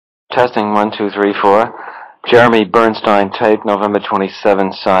Testing 1, 2, 3, 4. Jeremy Bernstein, tape, November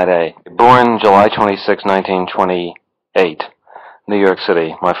 27, side A. Born July 26, 1928, New York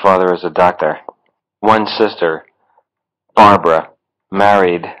City. My father is a doctor. One sister, Barbara,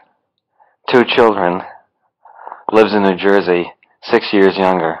 married, 2 children, lives in New Jersey, 6 years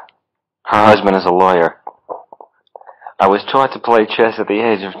younger. Her husband is a lawyer. I was taught to play chess at the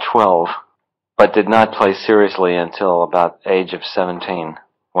age of 12, but did not play seriously until about age of 17.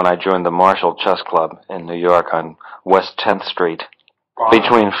 When I joined the Marshall Chess Club in New York on West 10th Street,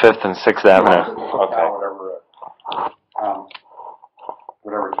 between 5th and 6th Avenue. Okay.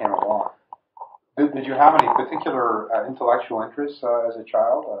 Whatever came along. Did you have any particular intellectual interests as a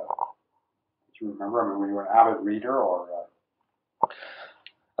child? Do you remember? I mean, were you an avid reader or?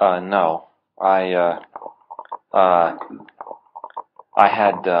 No. I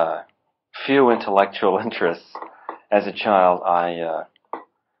had few intellectual interests as a child. I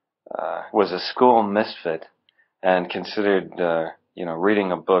was a school misfit and considered,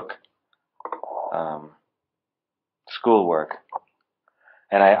 reading a book, schoolwork.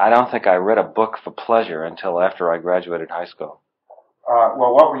 And I don't think I read a book for pleasure until after I graduated high school.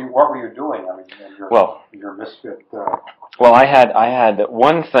 Well, what were you doing? I mean, your misfit. Well, I had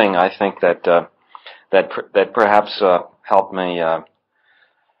one thing I think that perhaps helped me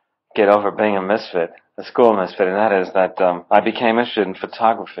get over being a misfit, a school misfit, and that is that I became interested in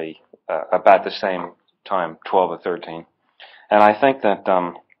photography about the same time, 12 or 13. And I think that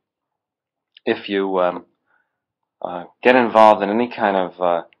if you get involved in any kind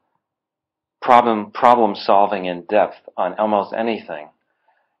of problem solving in depth on almost anything,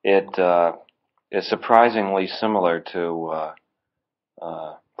 it is surprisingly similar to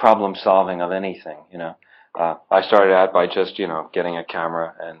problem solving of anything. I started out by just getting a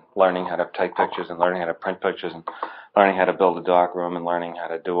camera and learning how to take pictures and learning how to print pictures and learning how to build a darkroom and learning how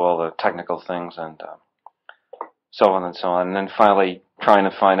to do all the technical things and so on and so on. And then finally trying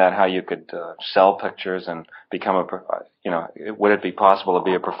to find out how you could sell pictures and become would it be possible to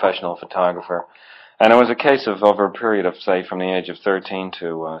be a professional photographer? And it was a case of over a period of, say, from the age of 13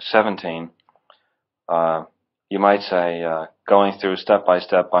 to 17, you might say, going through step by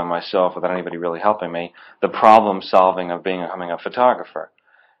step by myself without anybody really helping me, the problem solving of becoming a photographer.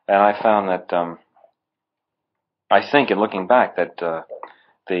 And I found that, I think in looking back that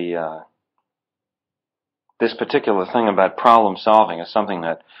this particular thing about problem solving is something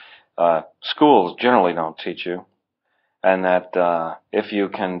that schools generally don't teach you, and that if you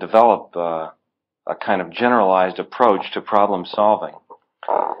can develop a kind of generalized approach to problem solving,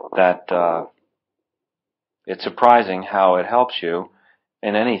 that it's surprising how it helps you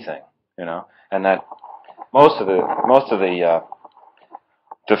in anything, and that most of the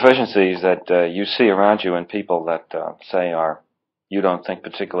deficiencies that you see around you in people that say you don't think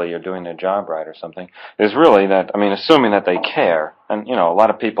particularly you're doing their job right or something, is really that, assuming that they care, and, a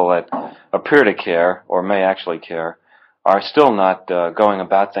lot of people that appear to care or may actually care are still not going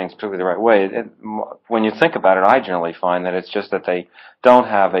about things particularly the right way. When you think about it, I generally find that it's just that they don't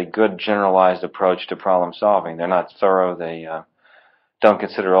have a good generalized approach to problem solving. They're not thorough. They don't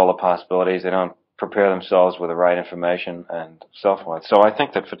consider all the possibilities. They don't prepare themselves with the right information and so forth. So I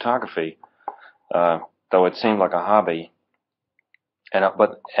think that photography, though it seemed like a hobby, and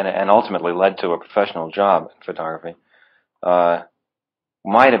ultimately led to a professional job in photography,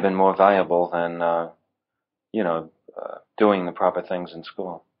 might have been more valuable than doing the proper things in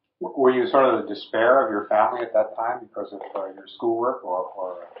school. Were you sort of the despair of your family at that time because of your schoolwork,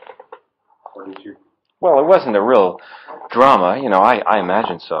 or did you? Well, it wasn't a real drama, I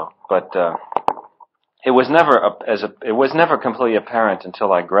imagine so, but it was never completely apparent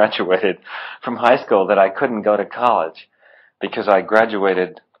until I graduated from high school that I couldn't go to college, because I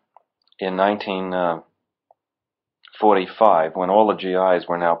graduated in 1945 when all the GIs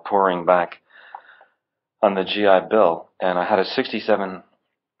were now pouring back on the GI Bill, and I had a 67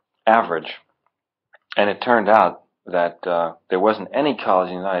 average, and it turned out that there wasn't any college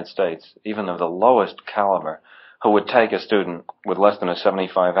in the United States, even of the lowest caliber, who would take a student with less than a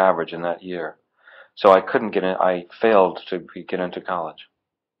 75 average in that year. So I couldn't get in. I failed to get into college.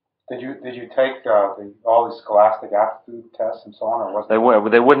 Did you take all the scholastic aptitude tests and so on, or was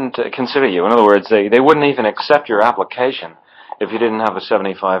they wouldn't consider you? In other words, they wouldn't even accept your application if you didn't have a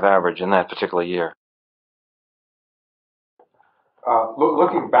 75 average in that particular year.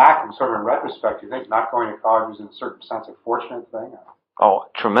 Looking back and sort of in retrospect, do you think not going to college was in a certain sense a fortunate thing? Oh,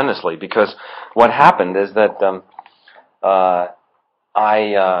 tremendously, because what happened is that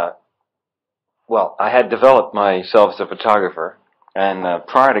I had developed myself as a photographer, and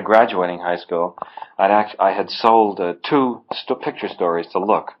prior to graduating high school, I had sold 2 picture stories to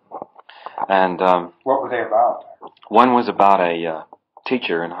Look. And what were they about? one was about a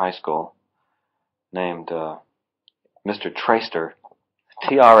teacher in high school named Mr. Traister,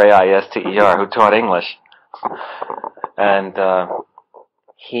 Traister, who taught English. And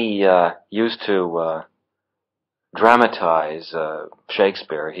he used to dramatize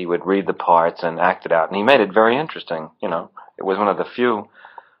Shakespeare. He would read the parts and act it out, and he made it very interesting. You know, it was one of the few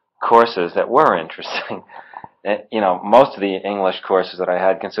courses that were interesting. You know, most of the English courses that I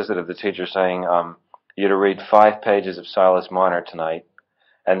had consisted of the teacher saying, you're to read 5 pages of Silas Marner tonight,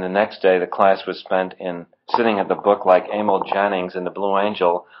 and the next day the class was spent in sitting at the book like Emil Jannings in The Blue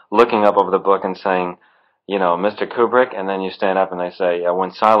Angel, looking up over the book and saying, you know, Mr. Kubrick, and then you stand up and they say,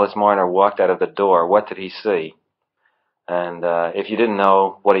 when Silas Marner walked out of the door, what did he see? And if you didn't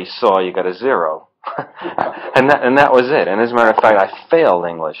know what he saw, you got a 0. and that was it. And as a matter of fact, I failed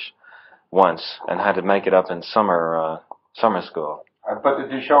English once and had to make it up in summer school. But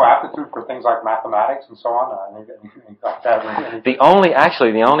did you show aptitude for things like mathematics and so on? The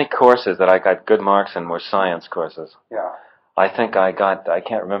only courses that I got good marks in were science courses. Yeah. I think I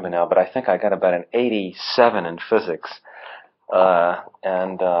can't remember now, but I think I got about an 87 in physics.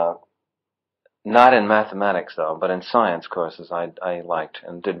 And not in mathematics, though, but in science courses I liked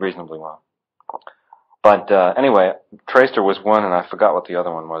and did reasonably well. But anyway, Traister was one, and I forgot what the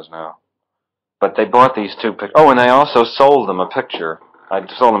other one was now. But they bought these 2 pictures. Oh, and I also sold them a picture. I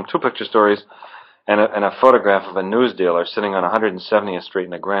sold them 2 picture stories and a photograph of a news dealer sitting on 170th Street in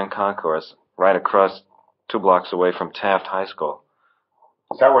the Grand Concourse, right across 2 blocks away from Taft High School.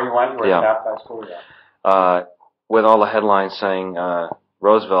 Is that where you went? You were at Taft High School? Yeah. With all the headlines saying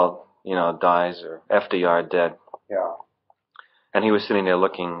Roosevelt, you know, dies, or FDR dead. Yeah. And he was sitting there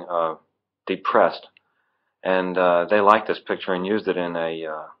looking depressed. And they liked this picture and used it in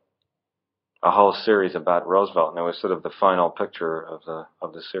a whole series about Roosevelt, and it was sort of the final picture of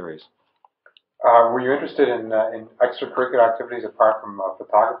the series. Were you interested in extracurricular activities apart from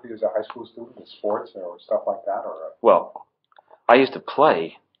photography as a high school student, in sports or stuff like that? Or Well, I used to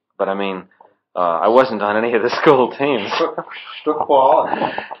play, but I mean, I wasn't on any of the school teams. Football?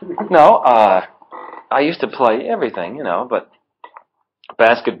 No, I used to play everything, you know, but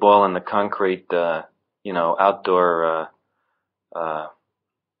basketball in the concrete, you know, outdoor,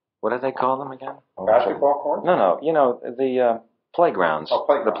 what do they call them again? Basketball courts? No, you know, the playgrounds. Oh,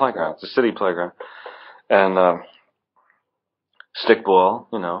 playgrounds. The playgrounds, the city playground. And stickball,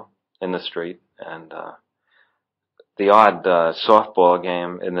 you know, in the street. And the odd softball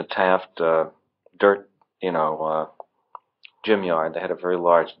game in the Taft dirt, you know, gym yard. They had a very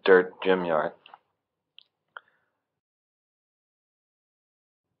large dirt gym yard.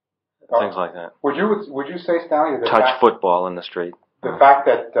 Things like that. Would you say, Stanley, that touch football in the street? The fact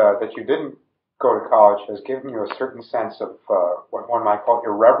that you didn't go to college has given you a certain sense of what one might call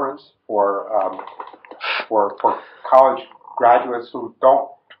irreverence for college graduates who don't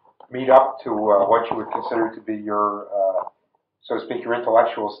meet up to what you would consider to be your, so to speak, your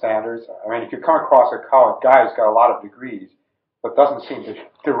intellectual standards. I mean, if you come across a college guy who's got a lot of degrees but doesn't seem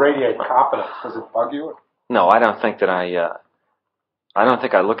to radiate competence, does it bug you? No, I don't think that I don't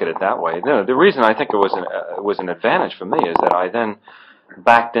think I look at it that way. No, the reason I think it was an advantage for me is that I then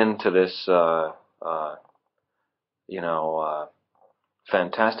backed into this, you know,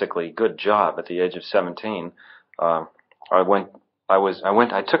 fantastically good job at the age of 17. I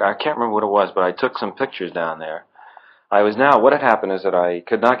can't remember what it was, but I took some pictures down there. What had happened is that I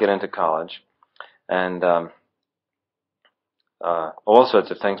could not get into college, and all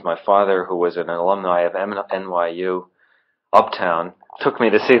sorts of things. My father, who was an alumni of NYU, Uptown, took me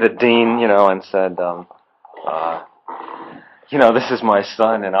to see the dean, you know, and said, you know, this is my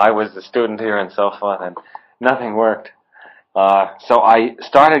son, and I was the student here, and so forth, and nothing worked. So I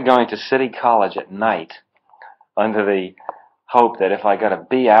started going to City College at night under the hope that if I got a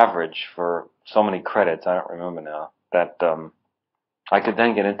B average for so many credits, I don't remember now, that I could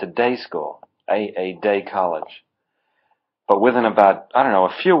then get into day school, a day college. But within about, I don't know,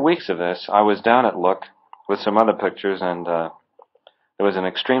 a few weeks of this, I was down at Look with some other pictures, and there was an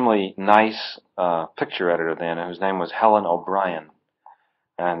extremely nice picture editor then, whose name was Helen O'Brien.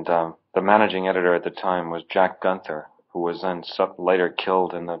 And the managing editor at the time was Jack Gunther, who was then later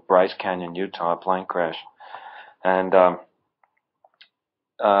killed in the Bryce Canyon, Utah plane crash. And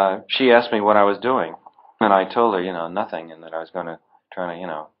she asked me what I was doing. And I told her, you know, nothing, and that I was going to try to, you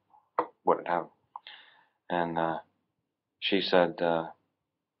know, what had happened. And she said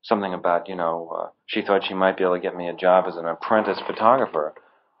something about, you know, she thought she might be able to get me a job as an apprentice photographer.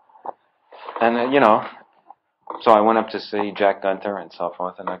 And, you know, so I went up to see Jack Gunther and so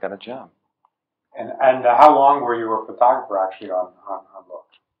forth, and I got a job. And how long were you a photographer actually on Look?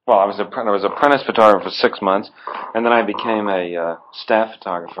 well, I was apprentice photographer for 6 months, and then I became a staff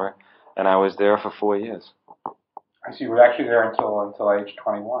photographer, and I was there for 4 years. I see. You were actually there until age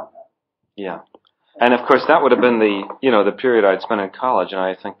 21. Yeah, and of course that would have been the period I'd spent in college, and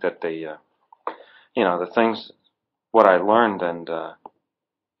I think that the things, what I learned, and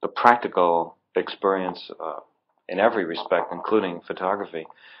the practical experience in every respect, including photography,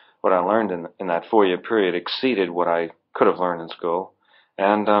 what I learned in that 4-year period exceeded what I could have learned in school.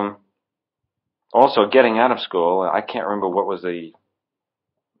 And also getting out of school, I can't remember what was the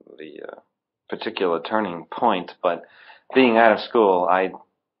particular turning point, but being out of school, I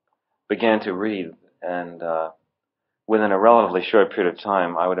began to read, and within a relatively short period of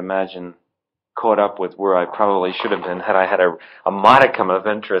time, I would imagine caught up with where I probably should have been had I had a modicum of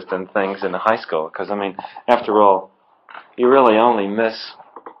interest in things in high school. Because, I mean, after all, you really only miss,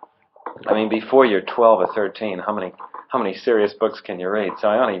 I mean, before you're 12 or 13, how many serious books can you read? So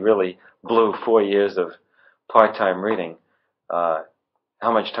I only really blew 4 years of part-time reading. How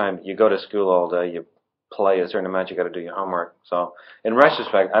much time you go to school all day, you play a certain amount, you got to do your homework. So in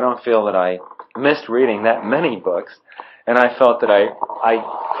retrospect, I don't feel that I missed reading that many books, and I felt that I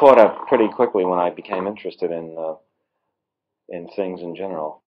caught up pretty quickly when I became interested in things in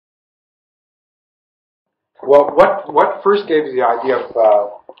general. Well, what first gave you the idea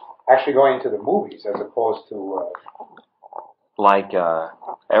of actually going into the movies as opposed to? Like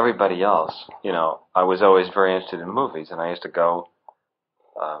everybody else, I was always very interested in movies, and I used to go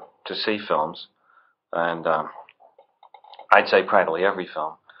to see films, and I'd say practically every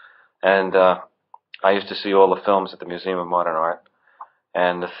film. And I used to see all the films at the Museum of Modern Art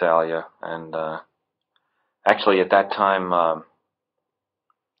and the Thalia. And actually, at that time,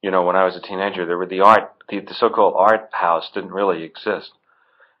 when I was a teenager, there were the so-called art house didn't really exist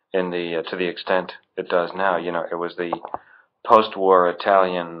to the extent it does now. It was the post-war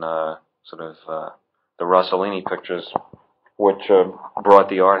Italian the Rossellini pictures, which brought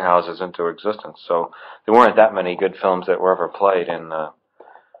the art houses into existence. So there weren't that many good films that were ever played in,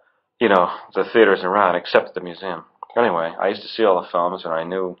 the theaters around, except at the museum. Anyway, I used to see all the films, and I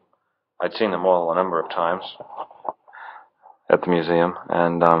knew I'd seen them all a number of times at the museum.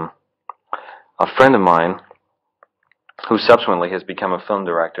 And a friend of mine, who subsequently has become a film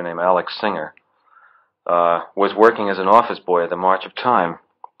director, named Alex Singer, was working as an office boy at the March of Time.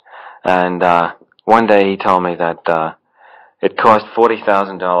 And one day he told me that it cost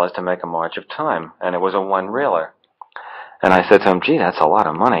 $40,000 to make a March of Time, and it was a one-reeler. And I said to him, "Gee, that's a lot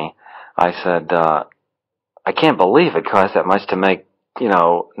of money." I said, "I can't believe it cost that much to make,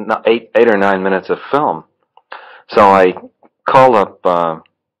 8 or 9 minutes of film." So I called up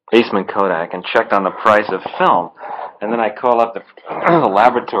Eastman Kodak and checked on the price of film. And then I called up the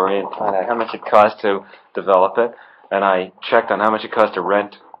laboratory and found out how much it cost to develop it. And I checked on how much it cost to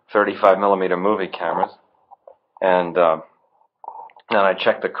rent 35mm movie cameras. And then I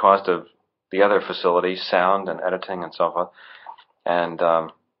checked the cost of the other facilities, sound and editing and so forth. And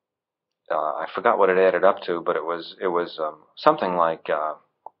I forgot what it added up to, but it was something like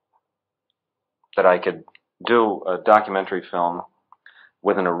that I could do a documentary film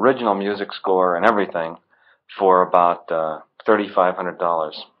with an original music score and everything for about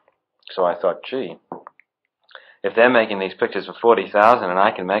 $3,500. So I thought, gee, if they're making these pictures for $40,000 and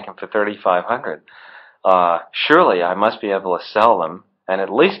I can make them for $3,500, surely I must be able to sell them and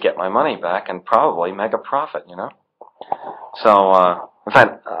at least get my money back and probably make a profit, So, in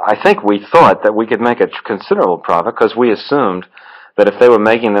fact, I think we thought that we could make a considerable profit because we assumed that if they were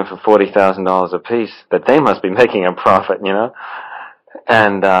making them for $40,000 a piece, that they must be making a profit,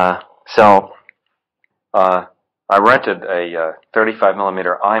 And so I rented a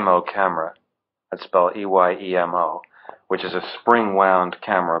 35mm IMO camera. That's spelled EYEMO, which is a spring-wound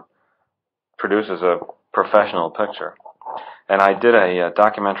camera, produces a professional picture. And I did a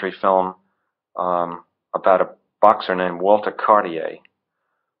documentary film about a boxer named Walter Cartier,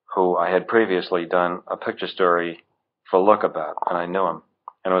 who I had previously done a picture story for Look about, and I knew him.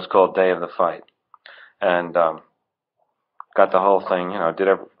 And it was called Day of the Fight. And got the whole thing,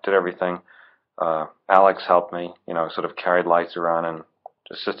 did everything. Alex helped me, sort of carried lights around and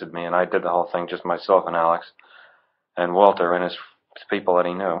assisted me, and I did the whole thing, just myself and Alex and Walter and his people that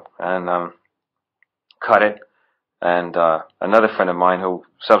he knew, and cut it. And another friend of mine who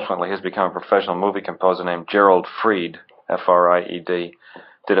subsequently has become a professional movie composer named Gerald Fried, F-R-I-E-D,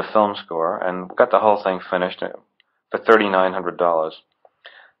 did a film score and got the whole thing finished for $3,900.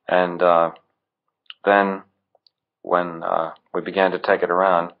 And then when we began to take it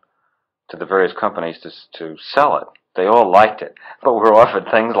around to the various companies to sell it, they all liked it, but we were offered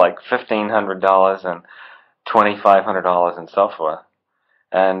things like $1,500 and $2,500 and so forth.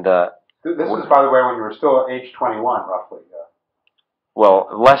 And this is, by the way, when you were still age 21, roughly. Well,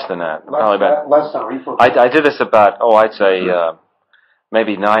 less than that. Less than. I did this about, I'd say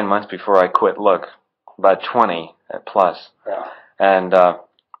maybe 9 months before I quit Look, about 20 plus. Yeah. And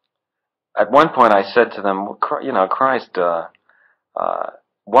at one point I said to them, Christ,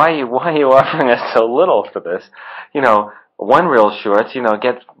 why are you offering us so little for this? One reel shorts,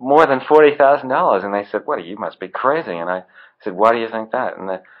 get more than $40,000. And they said, what, you must be crazy. And I said, why do you think that?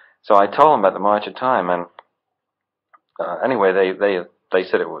 And so I told them about the March of Time, and anyway, they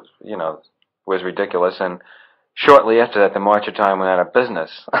said it was, was ridiculous. And shortly after that, the March of Time went out of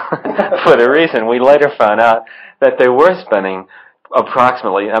business for the reason we later found out that they were spending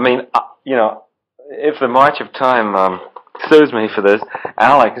approximately, if the March of Time sues me for this,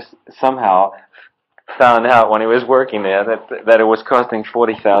 Alex somehow found out when he was working there that it was costing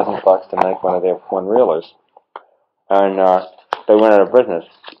 $40,000 to make one of their one-reelers. And they went out of business.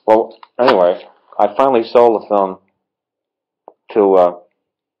 Well, anyway, I finally sold the film to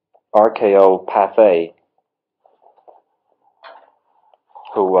RKO Pathé,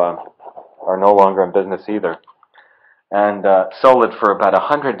 who are no longer in business either, and sold it for about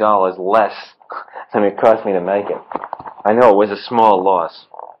 $100 less than it cost me to make it. I know it was a small loss,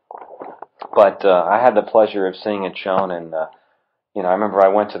 but I had the pleasure of seeing it shown, and I remember I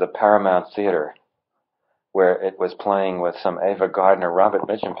went to the Paramount Theater where it was playing with some Ava Gardner, Robert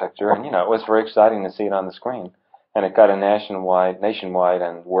Mitchum picture, and it was very exciting to see it on the screen, and it got a nationwide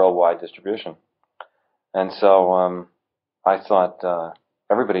and worldwide distribution. And so I thought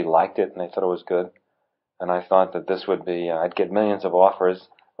everybody liked it, and they thought it was good, and I thought that this would be, I'd get millions of offers,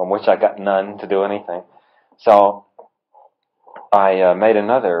 from which I got none to do anything. So I made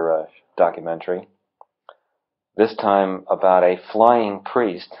another documentary, this time about a flying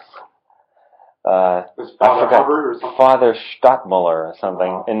priest. I forgot, Father Stottmuller or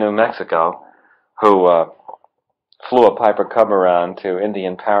something in New Mexico, who flew a Piper Cub around to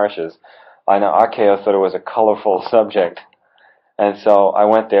Indian parishes. I know RKO thought it was a colorful subject, and so I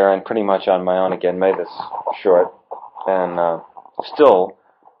went there and pretty much on my own again made this short, and still,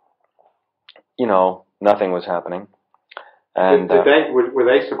 nothing was happening. And were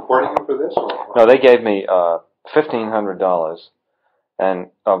they supporting you for this? Or? No, they gave me $1,500,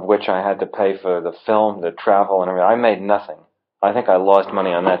 and of which I had to pay for the film, the travel, and everything. I made nothing. I think I lost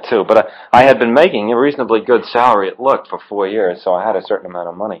money on that too. But I had been making a reasonably good salary at Look for 4 years, so I had a certain amount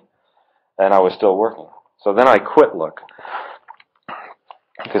of money, and I was still working. So then I quit Look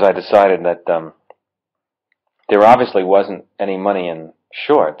because I decided that there obviously wasn't any money in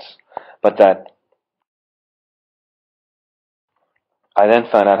shorts, but that I then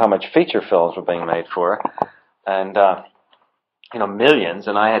found out how much feature films were being made for, and millions,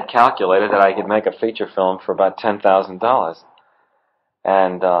 and I had calculated that I could make a feature film for about $10,000.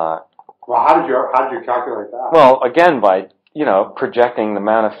 And well, how did you calculate that? Well, again by projecting the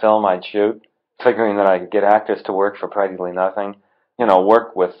amount of film I'd shoot, figuring that I could get actors to work for practically nothing,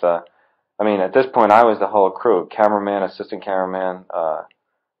 work with. At this point I was the whole crew: cameraman, assistant cameraman,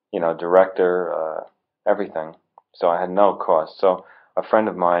 director, everything. So I had no cost. So a friend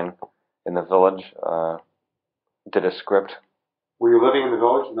of mine in the village did a script. Were you living in the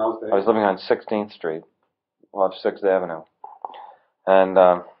village in those days? I was living on 16th Street, off 6th Avenue. And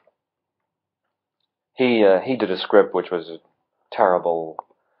he did a script which was a terrible,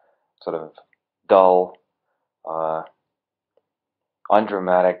 sort of dull,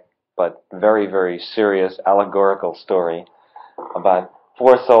 undramatic, but very, very serious allegorical story about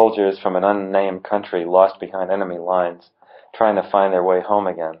 4 soldiers from an unnamed country lost behind enemy lines trying to find their way home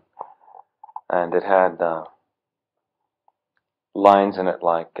again. And it had lines in it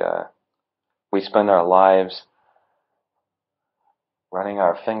like, we spend our lives running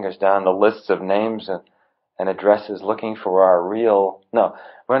our fingers down the lists of names and addresses looking for our real, no,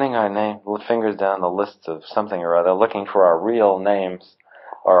 running our fingers down the lists of something or other looking for our real names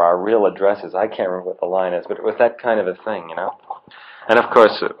or our real addresses. I can't remember what the line is, but it was that kind of a thing, And of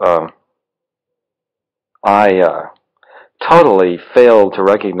course, I totally failed to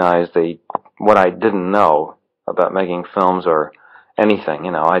recognize what I didn't know about making films or anything.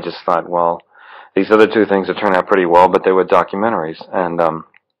 I just thought, well, these other 2 things have turned out pretty well, but they were documentaries. And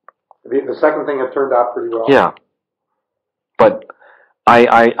the second thing had turned out pretty well. Yeah, but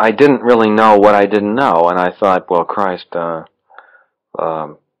I didn't really know what I didn't know, and I thought, well, Christ, there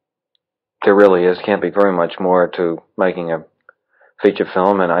really can't be very much more to making a feature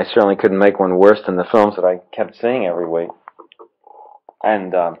film, and I certainly couldn't make one worse than the films that I kept seeing every week.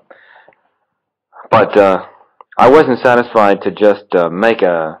 And but I wasn't satisfied to just make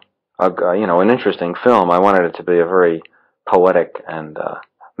an interesting film. I wanted it to be a very poetic and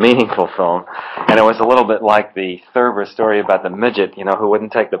meaningful film. And it was a little bit like the Thurber story about the midget, who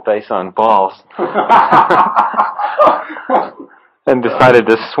wouldn't take the base on balls and decided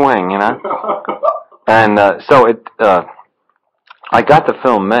to swing, And so I got the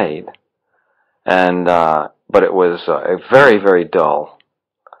film made, and but it was very, very dull.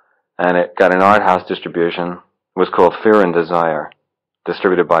 And it got an art house distribution. It was called Fear and Desire,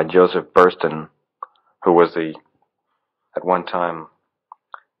 distributed by Joseph Burston, who was at one time,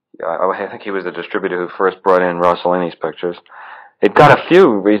 I think he was the distributor who first brought in Rossellini's pictures. It got a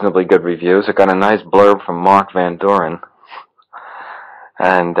few reasonably good reviews. It got a nice blurb from Mark Van Doren,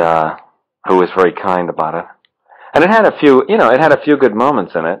 and who was very kind about it. And it had a few, good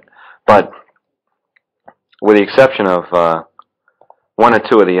moments in it, but with the exception of one or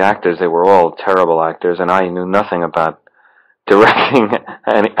two of the actors, they were all terrible actors, and I knew nothing about directing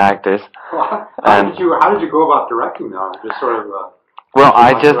any actors. Well, how did you go about directing them? Just sort of. Well,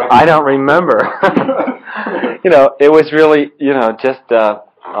 I don't remember. It was really, it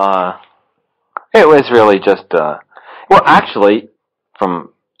was really just. Well, actually,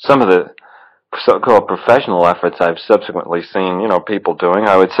 from some of the so-called professional efforts I've subsequently seen, people doing,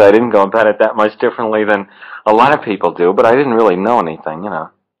 I would say I didn't go about it that much differently than a lot of people do, but I didn't really know anything,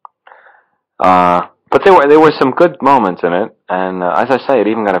 But there were some good moments in it, and as I say, it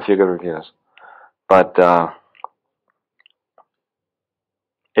even got a few good reviews. But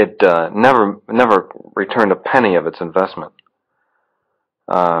it never returned a penny of its investment.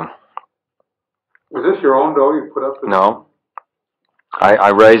 Was this your own dough you put up? No,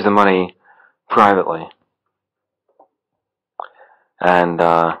 I raised the money privately, and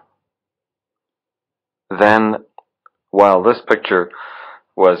then while this picture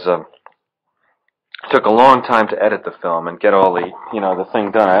was took a long time to edit the film and get all the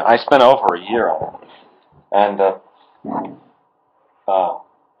thing done. I spent over a year on it, and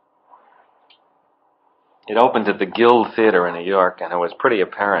it opened at the Guild Theater in New York, and it was pretty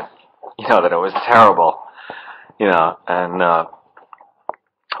apparent, that it was terrible, and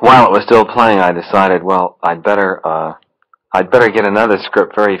while it was still playing, I decided, well, I'd better get another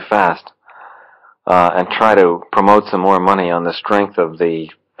script very fast, and try to promote some more money on the strength of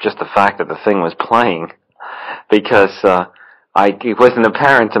just the fact that the thing was playing, because it wasn't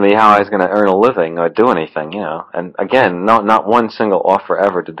apparent to me how I was going to earn a living or do anything, and again, not one single offer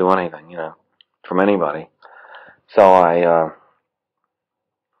ever to do anything, from anybody. So I,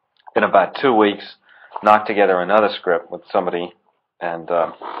 in about 2 weeks, knocked together another script with somebody, and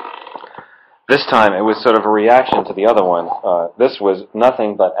this time it was sort of a reaction to the other one. This was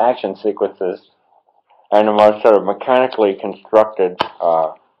nothing but action sequences and a more sort of mechanically constructed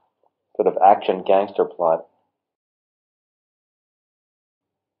sort of action gangster plot.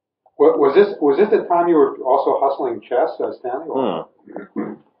 Was this the time you were also hustling chess, Stanley? Or?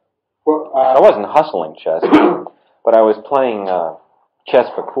 Well, I wasn't hustling chess, but I was playing chess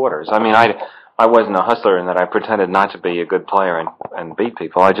for quarters. I mean, I wasn't a hustler in that I pretended not to be a good player and beat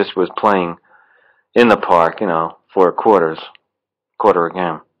people. I just was playing in the park, for quarter a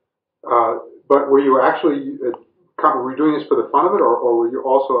game. But were you actually were you doing this for the fun of it, or were you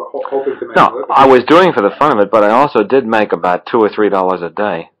also hoping to make a living? No, I was doing it for the fun of it, but I also did make about $2 or $3 a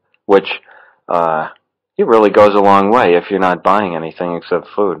day, which it really goes a long way if you're not buying anything except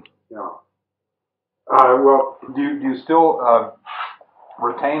food. Yeah. Well, do you still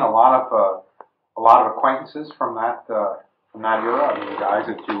retain a lot of acquaintances from that era? I mean, the guys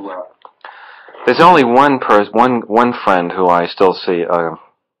that you. There's only one friend who I still see, a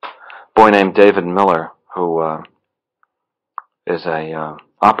boy named David Miller, who is a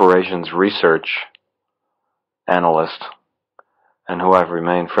operations research analyst, and who I've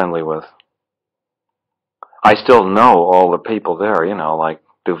remained friendly with. I still know all the people there, like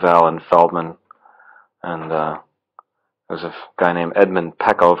Duval and Feldman, and there's a guy named Edmund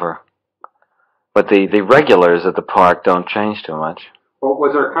Peckover. But the regulars at the park don't change too much. Well,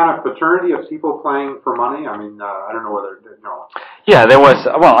 was there a kind of fraternity of people playing for money? I mean, I don't know whether no. Yeah, there was.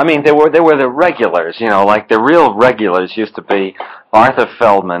 Well, I mean, there were the regulars. Like the real regulars used to be Arthur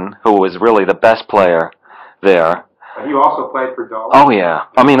Feldman, who was really the best player there. But he also played for dollars. Oh yeah,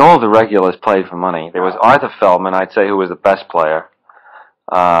 I mean, all the regulars played for money. There was Arthur Feldman, I'd say, who was the best player.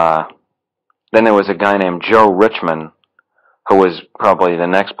 Then there was a guy named Joe Richman, who was probably the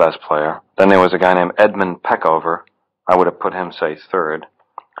next best player. Then there was a guy named Edmund Peckover. I would have put him, say, third.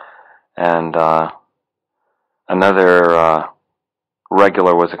 And another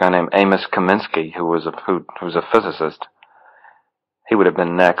regular was a guy named Amos Kaminsky, who was a physicist. He would have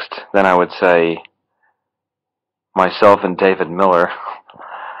been next. Then I would say myself and David Miller,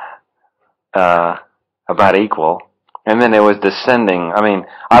 about equal. And then there was descending. I mean,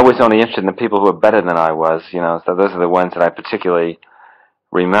 I was only interested in the people who were better than I was, you know, so those are the ones that I particularly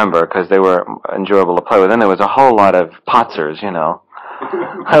remember because they were enjoyable to play with. Then there was a whole lot of potzers, you know.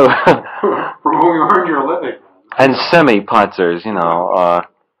 From whom you earned your living. And semi-potzers, you know,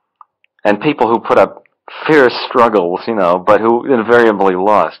 and people who put up fierce struggles, you know, but who invariably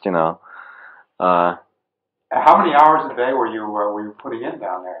lost, you know. How many hours a day were you putting in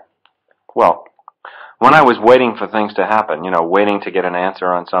down there? Well, when I was waiting for things to happen, you know, waiting to get an answer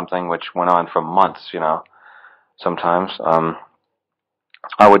on something which went on for months, you know, sometimes,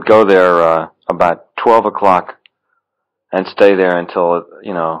 I would go there about 12 o'clock and stay there until,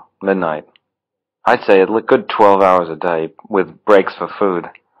 you know, midnight. I'd say a good 12 hours a day with breaks for food.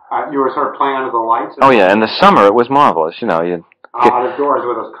 You were sort of playing under the lights? Oh, yeah. In the summer, it was marvelous. You know, you'd out of doors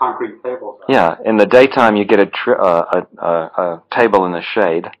with those concrete tables. Yeah. In the daytime, you get a table in the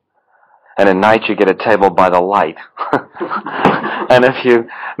shade. And at night, you get a table by the light. And if you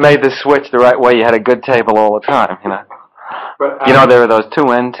made the switch the right way, you had a good table all the time, you know. But, you know, there are those two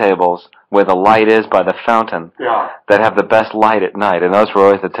end tables where the light is by the fountain that have the best light at night. And those were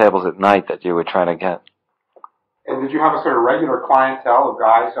always the tables at night that you were trying to get. And did you have a sort of regular clientele of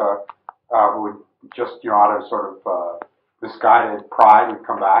guys who would just, you know, out of sort of misguided pride would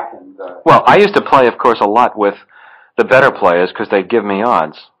come back and... Well, I used to play, of course, a lot with the better players because they'd give me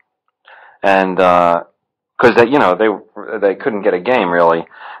odds. And because they, you know, they couldn't get a game, really.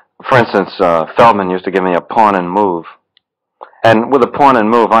 For instance, Feldman used to give me a pawn and move. And with a pawn and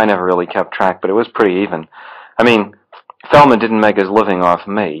move, I never really kept track, but it was pretty even. I mean, Feldman didn't make his living off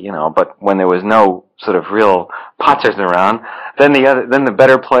me, you know, but when there was no sort of real potters around, then the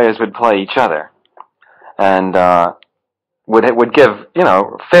better players would play each other. And would give, you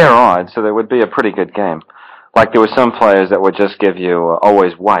know, fair odds, so there would be a pretty good game. Like there were some players that would just give you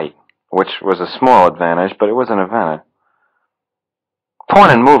always white, which was a small advantage, but it was an advantage.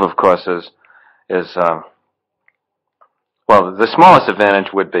 Pawn and move, of course, is well, the smallest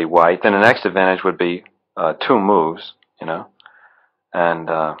advantage would be white, then the next advantage would be two moves, you know, and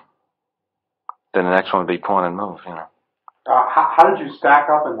then the next one would be pawn and move, you know. How did you stack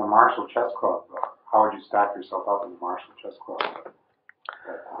up in the Marshall Chess Club? How would you stack yourself up in the Marshall Chess Club at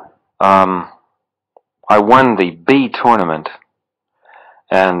that time? I won the B tournament,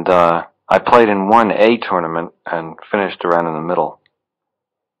 and I played in one A tournament and finished around in the middle.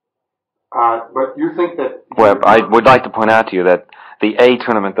 But you think that... Well, I would like to point out to you that the A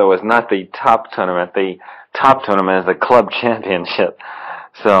tournament, though, is not the top tournament. The top tournament is the club championship.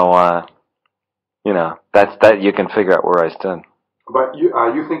 So, you know, that you can figure out where I stood. But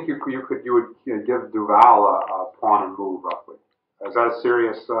you think you would give Duval a pawn and move, roughly? Is that a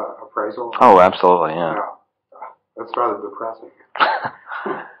serious appraisal? Oh, absolutely, yeah. That's rather depressing.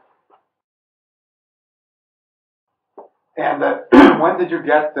 And when did you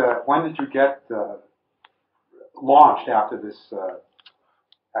get launched after this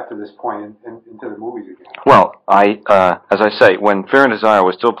point into the movies again? Well, as I say, when Fear and Desire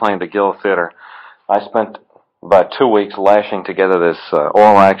was still playing the Guild Theater, I spent about 2 weeks lashing together this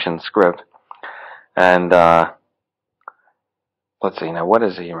all-action script. And let's see, now what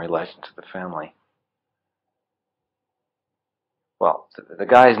is he in relation to the family? Well, the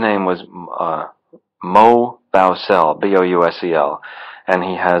guy's name was Mo Bousel, B-O-U-S-E-L, and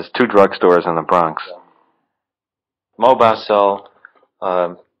he has 2 drugstores in the Bronx. Mo Bousel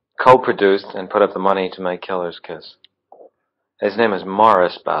co-produced and put up the money to make Killer's Kiss. His name is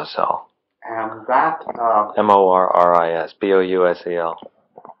Morris Bousel. And that... M-O-R-R-I-S, B-O-U-S-E-L.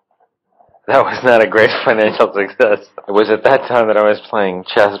 That was not a great financial success. It was at that time that I was playing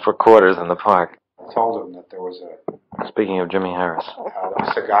chess for quarters in the park. I told him that there was Speaking of Jimmy Harris.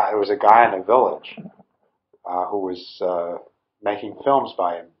 There was a guy in a village who was making films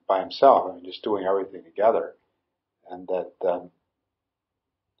by himself. I mean, just doing everything together. And that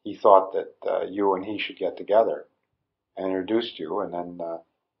he thought that you and he should get together and introduced you. And then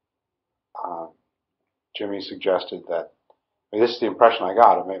Jimmy suggested that, I mean, this is the impression I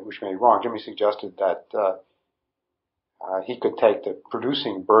got, which may be wrong. Jimmy suggested that he could take the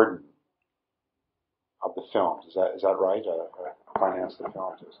producing burden of the films. Is that right? Finance the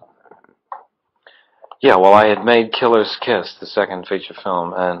films or something. Yeah, well, I had made Killer's Kiss, the second feature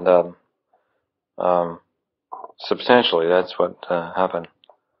film, and substantially that's what happened.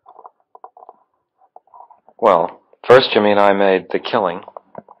 Well, first Jimmy and I made The Killing,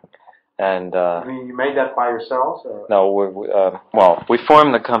 and... I mean, you made that by yourselves? Or? No, we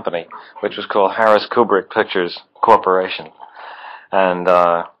formed the company, which was called Harris Kubrick Pictures Corporation, and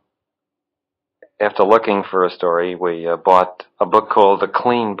after looking for a story, we bought a book called The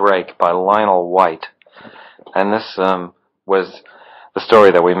Clean Break by Lionel White, And this was the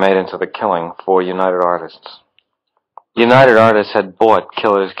story that we made into The Killing for United Artists. United Artists had bought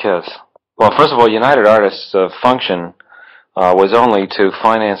Killer's Kiss. Well, first of all, United Artists' function was only to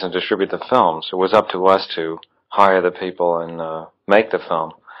finance and distribute the films. It was up to us to hire the people and make the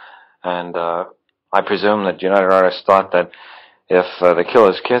film. And I presume that United Artists thought that if The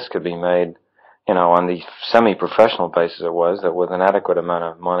Killer's Kiss could be made, on the semi-professional basis it was, that with an adequate amount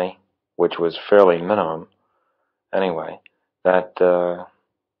of money, which was fairly minimum anyway, that,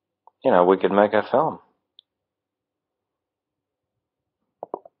 we could make a film.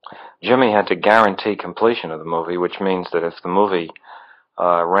 Jimmy had to guarantee completion of the movie, which means that if the movie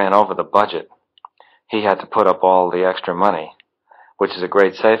ran over the budget, he had to put up all the extra money, which is a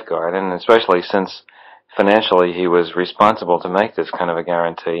great safeguard, and especially since financially he was responsible to make this kind of a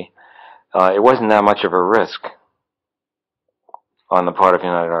guarantee, it wasn't that much of a risk on the part of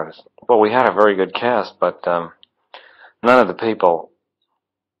United Artists. Well, we had a very good cast, but none of the people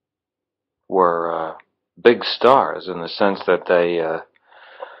were big stars in the sense that they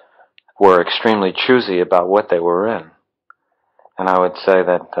were extremely choosy about what they were in. And I would say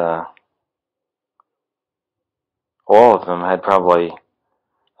that all of them had probably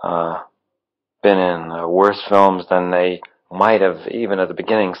been in worse films than they might have, even at the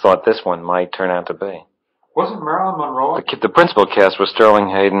beginning, thought this one might turn out to be. Wasn't Marilyn Monroe? The principal cast was Sterling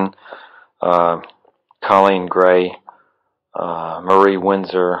Hayden, Colleen Gray, Marie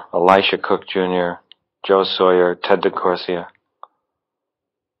Windsor, Elisha Cook Jr., Joe Sawyer, Ted DeCorsia,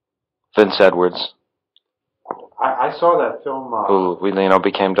 Vince Edwards. I saw that film. Who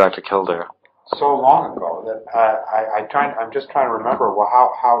became Dr. Kildare. So long ago that I'm just trying to remember. Well,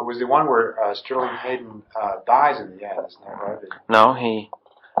 how it was the one where Sterling Hayden dies in the end, isn't that right? No, he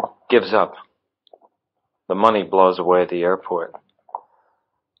gives up. The money blows away at the airport,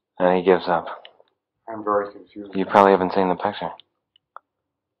 and he gives up. I'm very confused. You probably haven't seen the picture.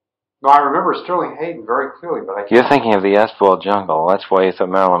 No, I remember Sterling Hayden very clearly, but I can't. You're thinking of the Asphalt Jungle. That's why you thought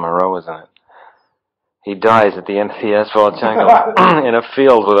Marilyn Monroe was in it. He dies at the end of the Asphalt Jungle in a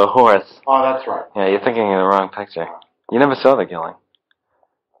field with a horse. Oh, that's right. Yeah, you're thinking of the wrong picture. You never saw The Killing.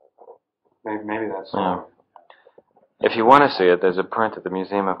 Maybe that's yeah. If you want to see it, there's a print at the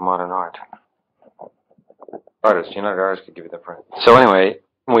Museum of Modern Art. United Artists could give you the print. So anyway,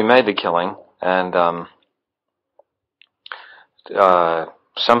 we made The Killing, and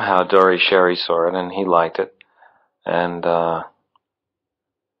somehow Dory Sherry saw it, and he liked it, and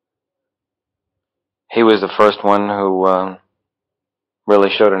he was the first one who really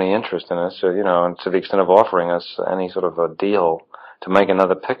showed any interest in us, and to the extent of offering us any sort of a deal to make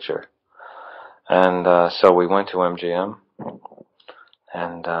another picture. And so we went to MGM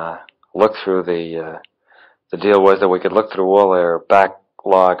and looked through the deal was that we could look through all their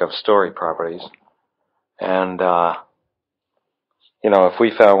backlog of story properties, and if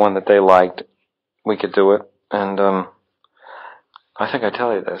we found one that they liked, we could do it. And I think I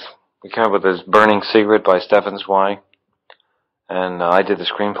tell you this. We came up with this Burning Secret by Stephen Zweig, and I did the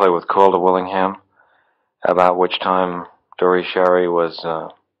screenplay with Calder Willingham, about which time Dory Sherry was,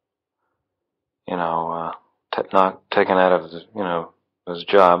 not taken out of his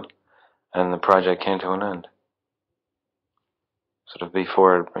job, and the project came to an end. Sort of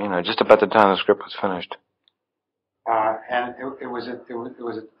before, just about the time the script was finished. And it was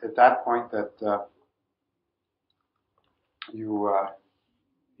at that point that you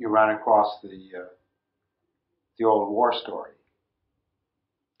ran across the old war story.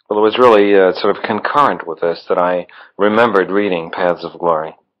 Well, it was really sort of concurrent with this that I remembered reading Paths of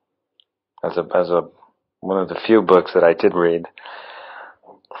Glory as one of the few books that I did read.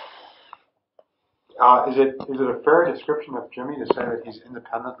 Is it a fair description of Jimmy to say that he's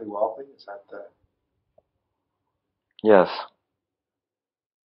independently wealthy? Is that the... Yes.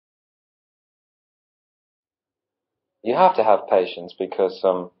 You have to have patience because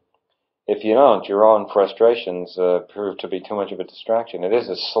if you don't, your own frustrations prove to be too much of a distraction. It is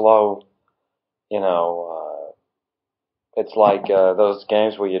a slow, it's like those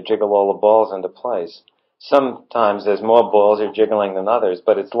games where you jiggle all the balls into place. Sometimes there's more balls you're jiggling than others,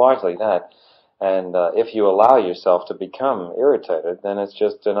 but it's largely that. And if you allow yourself to become irritated, then it's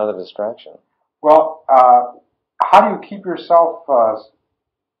just another distraction. Well, how do you keep yourself,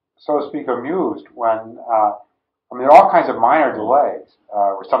 so to speak, amused when, there are all kinds of minor delays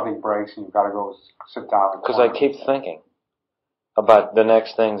where something breaks and you've got to go sit down. Because I keep thinking about the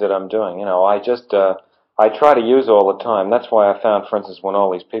next things that I'm doing. I try to use all the time. That's why I found, for instance, when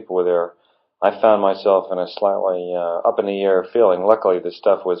all these people were there, I found myself in a slightly up-in-the-air feeling. Luckily, the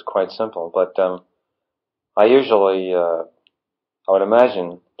stuff was quite simple. But I usually, I would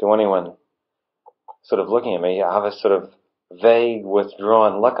imagine, to anyone sort of looking at me, I have a sort of vague,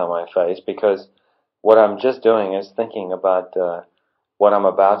 withdrawn look on my face because what I'm just doing is thinking about what I'm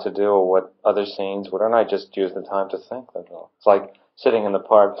about to do or what other scenes. Why don't I just use the time to think? That's all. It's like sitting in the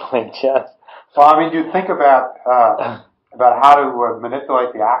park playing chess. Well, I mean, do you think about how to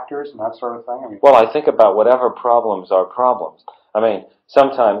manipulate the actors and that sort of thing? I mean, well, I think about whatever problems are problems. I mean,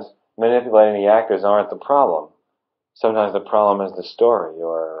 sometimes manipulating the actors aren't the problem. Sometimes the problem is the story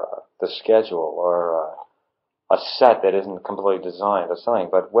or the schedule or a set that isn't completely designed or something.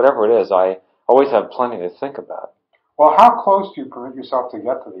 But whatever it is, I always have plenty to think about. well, how close do you permit yourself to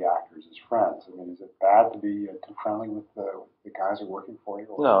get to the actors as friends? I mean, is it bad to be too friendly with the guys who are working for you?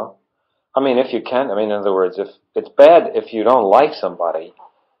 Or? No. I mean, if you can, I mean, in other words, if it's bad if you don't like somebody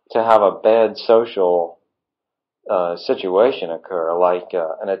to have a bad social situation occur, like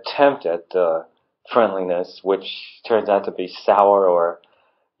an attempt at friendliness, which turns out to be sour, or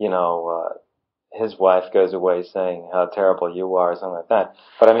his wife goes away saying how terrible you are, or something like that.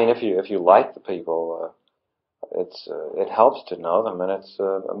 But I mean, if you like the people, it helps to know them, and it's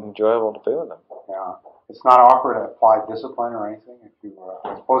enjoyable to be with them. Yeah, it's not awkward to apply discipline or anything. If you,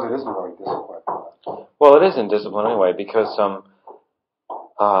 I suppose it isn't really discipline. Well, it isn't discipline anyway, because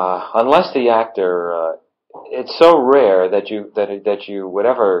unless the actor, it's so rare that you would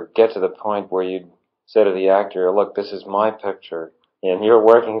ever get to the point where you'd say to the actor, "Look, this is my picture, and you're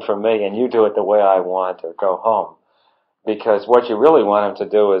working for me, and you do it the way I want, or go home." Because what you really want him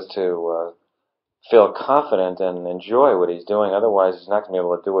to do is to feel confident and enjoy what he's doing. Otherwise, he's not going to be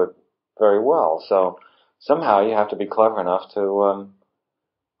able to do it very well. So somehow you have to be clever enough to,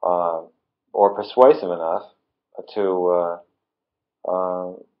 or persuasive enough to,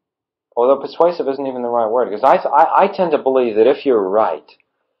 although persuasive isn't even the right word, because I tend to believe that if you're right,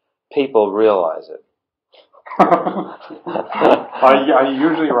 people realize it. Are you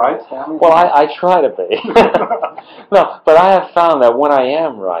usually right, Stanley? Well, I try to be. No, but I have found that when I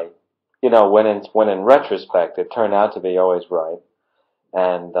am right, when in retrospect it turned out to be always right,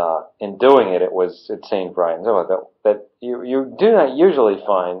 and in doing it, it seemed right, and so that you do not usually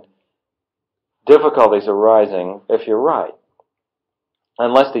find difficulties arising if you're right,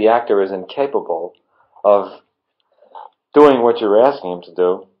 unless the actor is incapable of doing what you're asking him to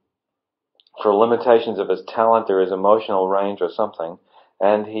do for limitations of his talent or his emotional range or something,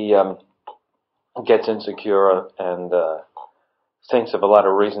 and he gets insecure and thinks of a lot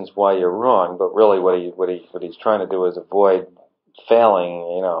of reasons why you're wrong, but really what he's trying to do is avoid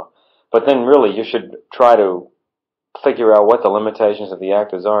failing, But then really you should try to figure out what the limitations of the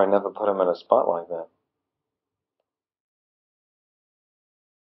actors are and never put them in a spot like that.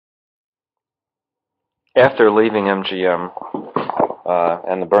 After leaving MGM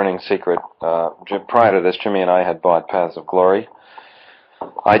and The Burning Secret, prior to this, Jimmy and I had bought Paths of Glory.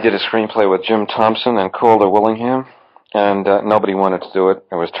 I did a screenplay with Jim Thompson and Calder Willingham, and nobody wanted to do it.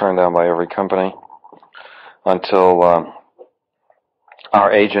 It was turned down by every company until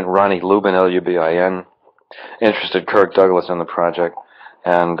our agent, Ronnie Lubin, Lubin, interested Kirk Douglas in the project,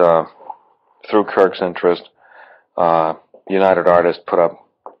 and through Kirk's interest, United Artists put up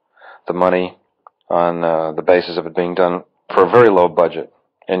the money on the basis of it being done for a very low budget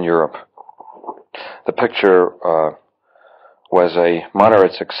in Europe. The picture was a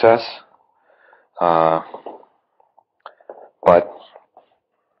moderate success, but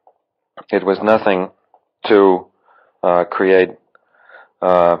it was nothing to create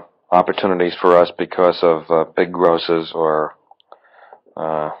opportunities for us because of big grosses or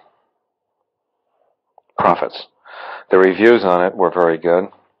profits. The reviews on it were very good.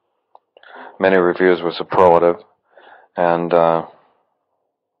 Many reviews were superlative, and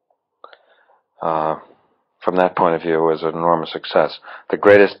from that point of view, it was an enormous success. The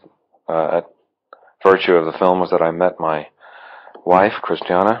greatest virtue of the film was that I met my wife,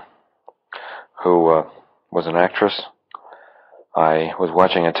 Christiana, who was an actress. I was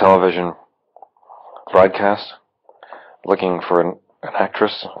watching a television broadcast, looking for an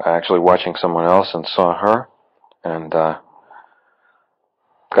actress, actually watching someone else, and saw her, and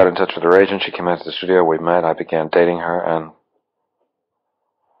got in touch with her agent. She came into the studio, we met, I began dating her, and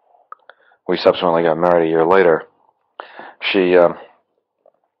we subsequently got married a year later. She is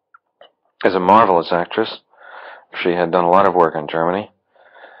a marvelous actress. She had done a lot of work in Germany.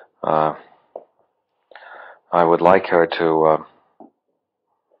 I would like her to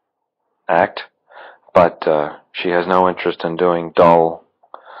act, but she has no interest in doing dull,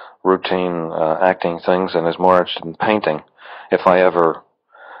 routine acting things, and is more interested in painting. If I ever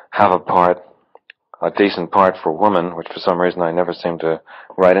have a decent part for a woman, which for some reason I never seem to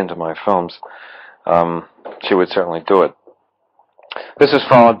write into my films, she would certainly do it. This is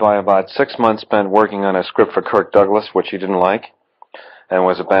followed by about 6 months spent working on a script for Kirk Douglas, which he didn't like and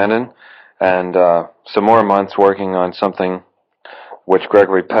was abandoned, and some more months working on something which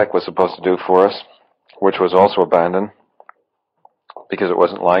Gregory Peck was supposed to do for us, which was also abandoned because it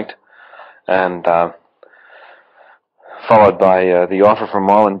wasn't liked, and followed by the offer from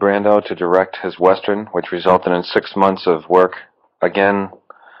Marlon Brando to direct his Western, which resulted in 6 months of work, again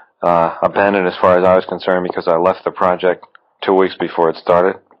abandoned as far as I was concerned because I left the project 2 weeks before it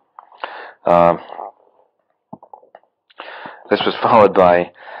started. This was followed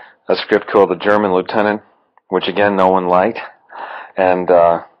by a script called The German Lieutenant, which again no one liked, and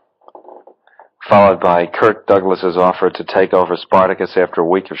followed by Kirk Douglas's offer to take over Spartacus after a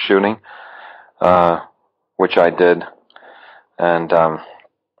week of shooting, which I did. And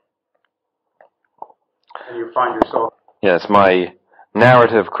you find yourself... Yes, my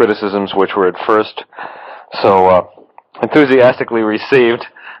narrative criticisms, which were at first so enthusiastically received,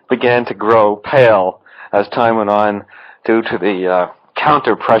 began to grow pale as time went on due to the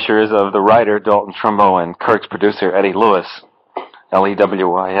counter pressures of the writer, Dalton Trumbo, and Kirk's producer, Eddie Lewis,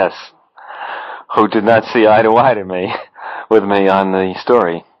 Lewis, who did not see eye to eye with me on the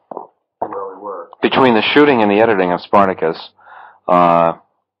story. Between the shooting and the editing of Spartacus,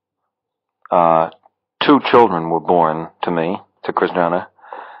 2 children were born to me, to Kristjana,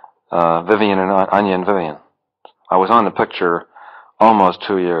 Vivian and Anya and Vivian. I was on the picture almost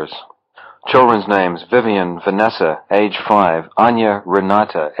 2 years. Children's names: Vivian Vanessa, age 5, Anya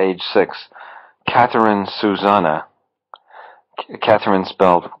Renata, age 6, Catherine Susanna, Catherine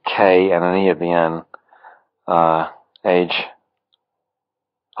spelled K and an E at the end, age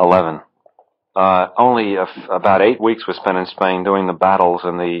 11. Only about 8 weeks was spent in Spain doing the battles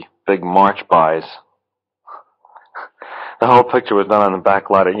and the big march bys. The whole picture was done on the back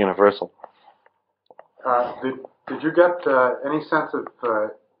lot at Universal. Did you get any sense of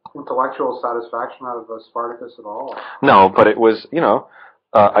intellectual satisfaction out of Spartacus at all? No, but it was,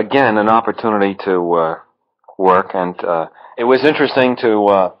 again, an opportunity to work, and it was interesting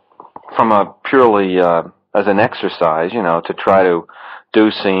to, from a purely as an exercise, to try to do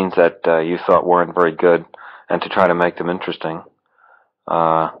scenes that you thought weren't very good, and to try to make them interesting.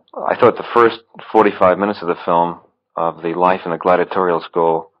 I thought the first 45 minutes of the film, of the life in the gladiatorial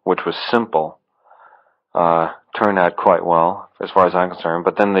school, which was simple, turned out quite well, as far as I'm concerned.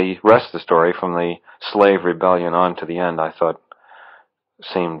 But then the rest of the story, from the slave rebellion on to the end, I thought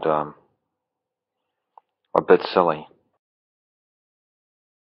seemed a bit silly.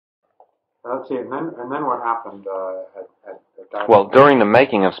 Let's see, and then what happened at that? Well, during the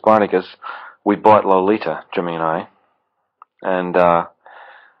making of Spartacus, we bought Lolita, Jimmy and I, and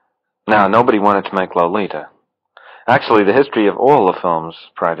now nobody wanted to make Lolita. Actually, the history of all the films,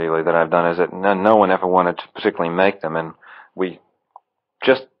 practically, that I've done is that no one ever wanted to particularly make them, and we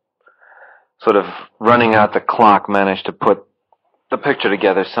just sort of running out the clock managed to put the picture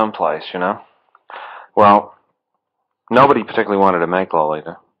together someplace, Well, nobody particularly wanted to make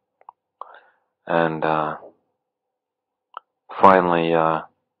Lolita. And finally,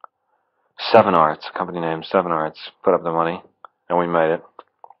 Seven Arts, a company named Seven Arts, put up the money, and we made it.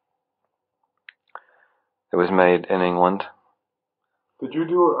 It was made in England. Did you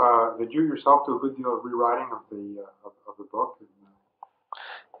yourself do a good deal of rewriting of the book?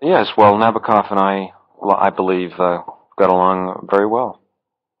 Yes, well, Nabokov and I believe, got along very well.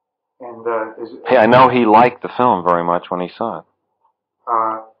 And I know he liked the film very much when he saw it.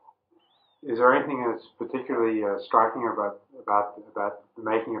 Is there anything that's particularly striking about the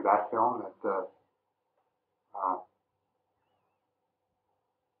making of that film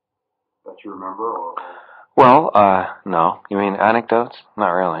that you remember? Or? Well, no. You mean anecdotes?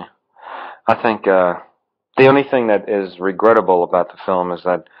 Not really. I think the only thing that is regrettable about the film is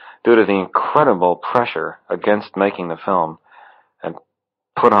that due to the incredible pressure against making the film and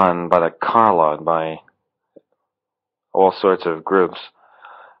put on by the carload by all sorts of groups,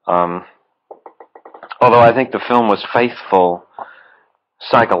 although I think the film was faithful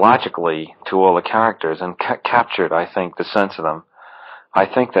psychologically to all the characters and captured, I think, the sense of them, I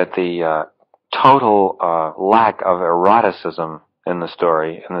think that the total lack of eroticism in the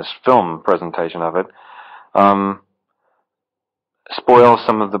story, in this film presentation of it, spoils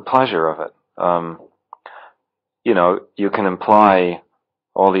some of the pleasure of it. You can imply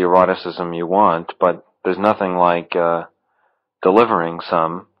all the eroticism you want, but there's nothing like delivering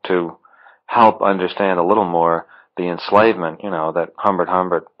some to help understand a little more the enslavement, that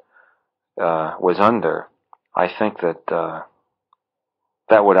Humbert was under. I think that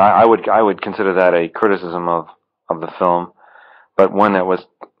I would consider that a criticism of the film, but one that was,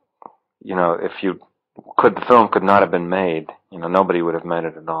 the film could not have been made nobody would have made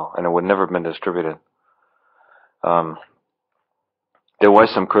it at all, and it would never have been distributed. There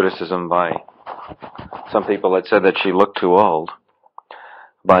was some criticism by some people that said that she looked too old,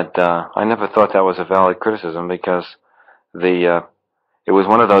 but I never thought that was a valid criticism because it was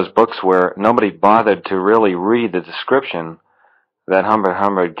one of those books where nobody bothered to really read the description that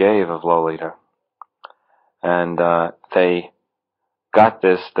Humbert gave of Lolita, and they got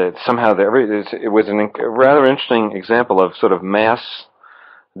this that somehow it was a rather interesting example of sort of mass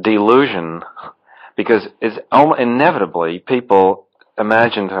delusion, because it's inevitably people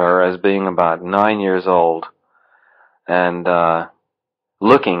imagined her as being about 9 years old and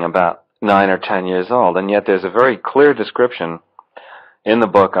looking about 9 or 10 years old, and yet there's a very clear description in the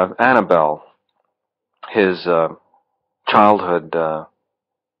book of Annabelle, his childhood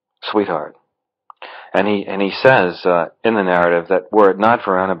sweetheart. And he says in the narrative that were it not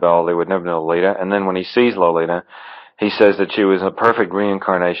for Annabelle, they would never know Lolita. And then when he sees Lolita, he says that she was a perfect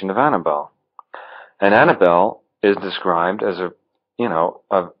reincarnation of Annabelle. And Annabelle is described as a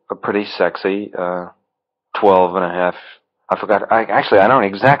pretty sexy 12 and a half. I forgot. I don't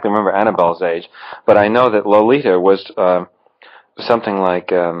exactly remember Annabelle's age, but I know that Lolita was something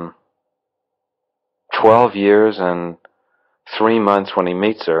like 12 years and 3 months when he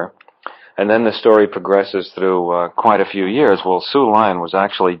meets her. And then the story progresses through quite a few years. Well, Sue Lyon was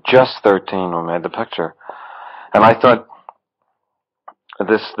actually just 13 when we made the picture. And I thought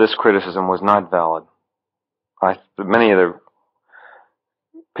this criticism was not valid. Many of the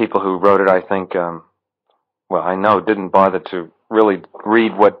people who wrote it, I think, I know, didn't bother to really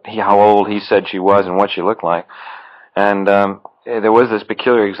read how old he said she was and what she looked like. And there was this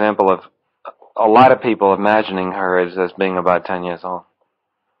peculiar example of a lot of people imagining her as being about 10 years old.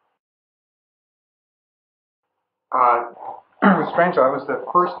 Strange, that was the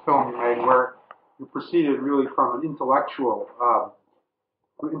first film you made where you proceeded really from an intellectual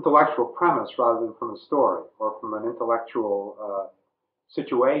premise rather than from a story, or from an intellectual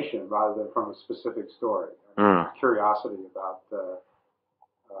situation rather than from a specific story. Curiosity about the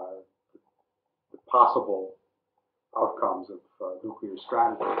possible outcomes of nuclear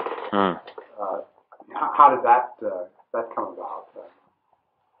strategy. How did that come about?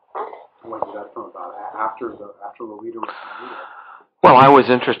 When did that come about? After Lolita was made? Well, I was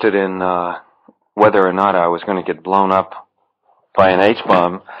interested in whether or not I was going to get blown up by an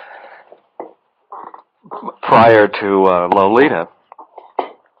H-bomb prior to Lolita.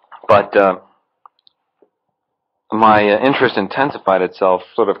 But my interest intensified itself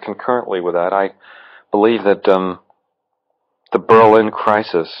sort of concurrently with that. I believe that the Berlin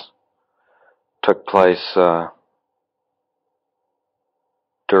crisis took place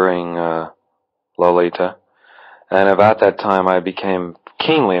during Lolita, and about that time I became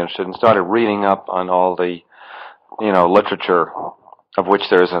keenly interested and started reading up on all the literature, of which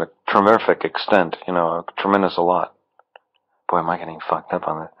there's a terrific extent, a tremendous a lot. Boy, am I getting fucked up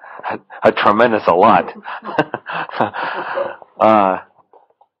on that. A tremendous a lot. I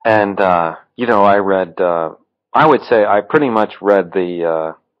read, I would say I pretty much read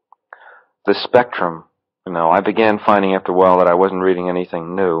the spectrum. I began finding after a while that I wasn't reading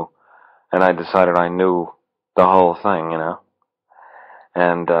anything new, and I decided I knew the whole thing,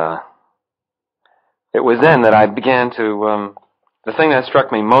 And it was then that I began to, the thing that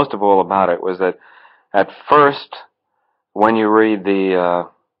struck me most of all about it was that at first, when you read the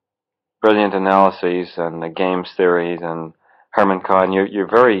brilliant analyses and the games theories and Herman Kahn, you're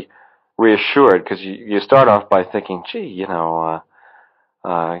very reassured, because you start off by thinking, gee,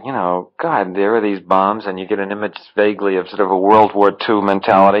 God, there are these bombs, and you get an image vaguely of sort of a World War II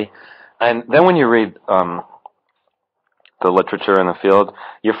mentality. And then when you read the literature in the field,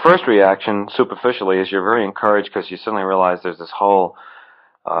 your first reaction, superficially, is you're very encouraged because you suddenly realize there's this whole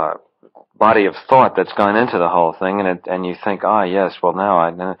body of thought that's gone into the whole thing, and you think, yes, well, now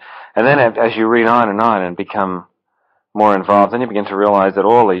and then as you read on and become more involved, then you begin to realize that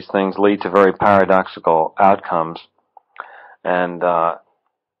all these things lead to very paradoxical outcomes. And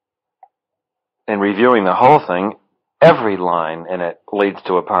in reviewing the whole thing, every line in it leads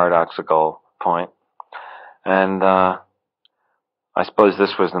to a paradoxical point. And I suppose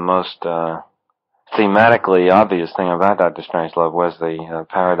this was the most thematically obvious thing about Dr. Strangelove, was the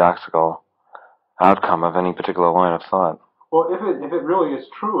paradoxical outcome of any particular line of thought. Well, if it really is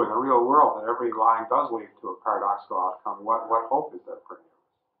true in the real world that every line does lead to a paradoxical outcome, what hope is there for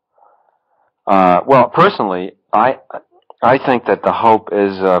you? Well, personally, I think that the hope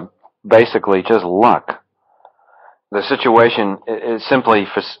is basically just luck. The situation is simply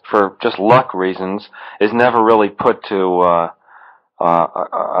for just luck reasons is never really put to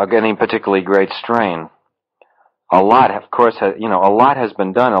any particularly great strain. a lot, of course, a lot has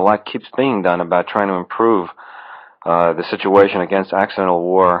been done. A lot keeps being done about trying to improve the situation against accidental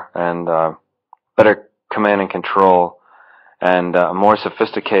war and better command and control and a more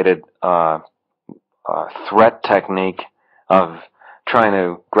sophisticated threat technique of trying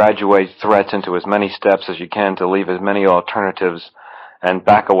to graduate threats into as many steps as you can to leave as many alternatives and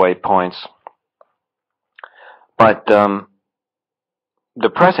back-away points. But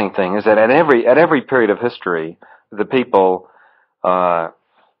depressing thing is that at every period of history, the people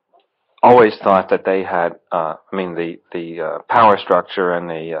always thought that they had, the power structure and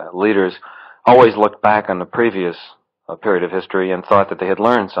the leaders always looked back on the previous period of history and thought that they had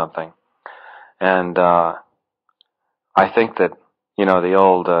learned something. And I think that, the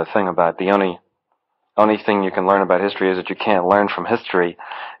old thing about the only thing you can learn about history is that you can't learn from history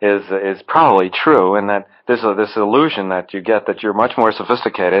is probably true, and that this illusion that you get that you're much more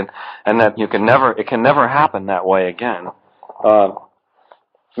sophisticated and that it can never happen that way again.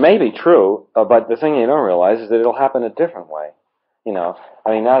 May be true, but the thing you don't realize is that it'll happen a different way. Now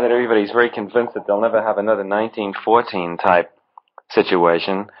that everybody's very convinced that they'll never have another 1914 type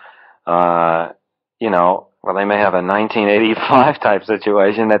situation, well, they may have a 1985 type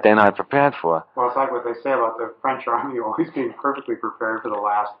situation that they're not prepared for. Well, it's like what they say about the French army always being perfectly prepared for the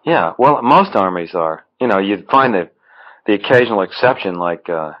last. Yeah, well, most armies are. You'd find the occasional exception like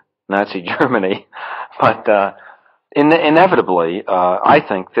Nazi Germany, but inevitably, I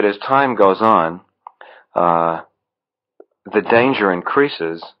think that as time goes on, the danger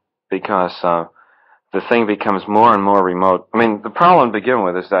increases because the thing becomes more and more remote. The problem to begin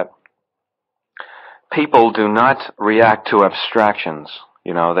with is that people do not react to abstractions.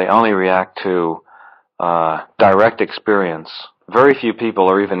 They only react to direct experience. Very few people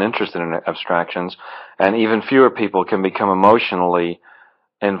are even interested in abstractions, and even fewer people can become emotionally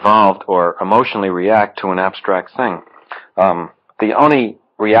involved or emotionally react to an abstract thing. The only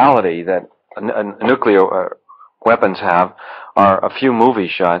reality that nuclear weapons have are a few movie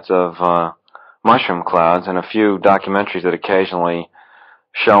shots of mushroom clouds and a few documentaries that occasionally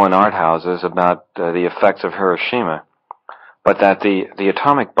show in art houses about the effects of Hiroshima. But that the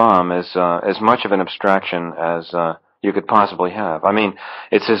atomic bomb is as much of an abstraction as you could possibly have.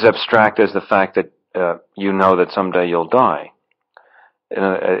 It's as abstract as the fact that you know that someday you'll die.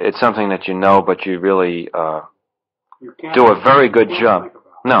 It's something that you know, but you really do a very good job.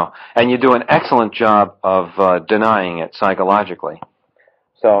 No, and you do an excellent job of denying it psychologically.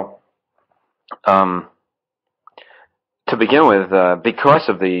 So, to begin with, because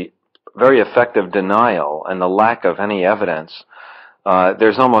of the very effective denial and the lack of any evidence,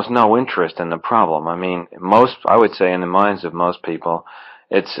 there's almost no interest in the problem. I would say in the minds of most people,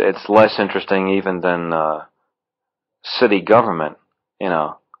 it's less interesting even than city government,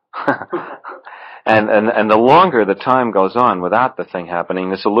 And the longer the time goes on without the thing happening,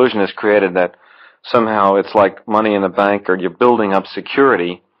 this illusion is created that somehow it's like money in the bank or you're building up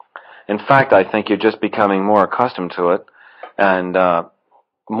security. In fact, I think you're just becoming more accustomed to it and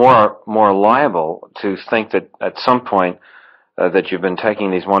more liable to think that at some point that you've been taking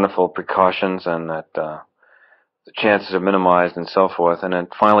these wonderful precautions and that the chances are minimized and so forth, and then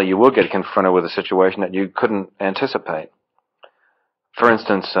finally you will get confronted with a situation that you couldn't anticipate. For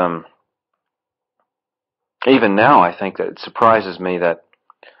instance, even now I think that it surprises me that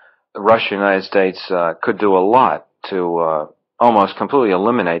Russia and the United States could do a lot to almost completely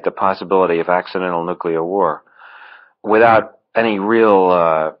eliminate the possibility of accidental nuclear war. Without any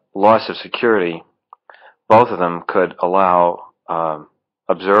real loss of security, both of them could allow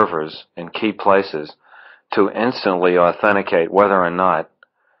observers in key places to instantly authenticate whether or not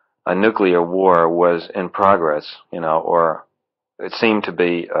a nuclear war was in progress, or it seemed to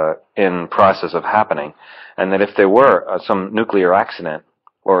be in process of happening, and that if there were some nuclear accident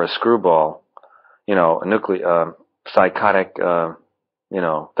or a screwball, a nuclear psychotic, the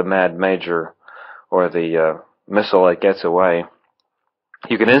mad major or the missile that gets away,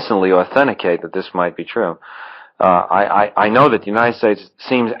 you can instantly authenticate that this might be true. I know that the United States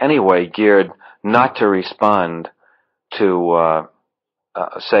seems anyway geared not to respond to,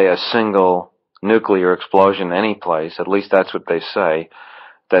 say, a single nuclear explosion any place. At least that's what they say,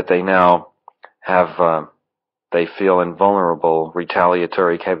 that they now have, they feel invulnerable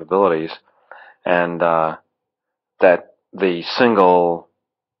retaliatory capabilities, and that the single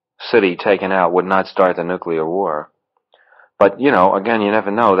city taken out would not start the nuclear war. But, again, you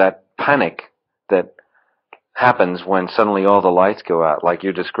never know. That panic that happens when suddenly all the lights go out, like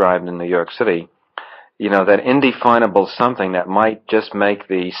you described in New York City, that indefinable something that might just make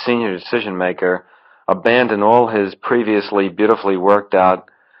the senior decision maker abandon all his previously beautifully worked out,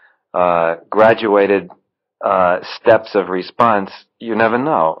 graduated steps of response, you never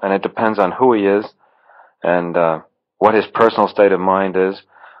know. And it depends on who he is and what his personal state of mind is,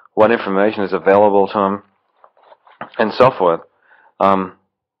 what information is available to him, and so forth.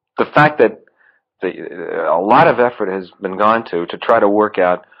 The fact that a lot of effort has been gone to try to work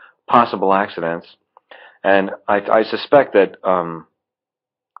out possible accidents, and I suspect that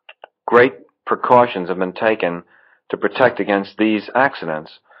great precautions have been taken to protect against these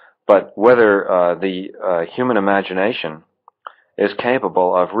accidents. But whether the human imagination is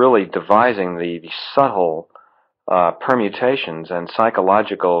capable of really devising the subtle permutations and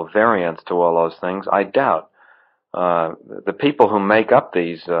psychological variants to all those things, I doubt. The people who make up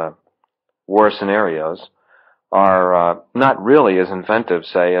these war scenarios are not really as inventive,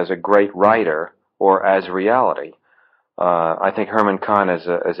 say, as a great writer or as reality. I think Herman Kahn is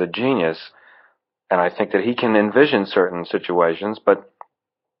a genius, and I think that he can envision certain situations, but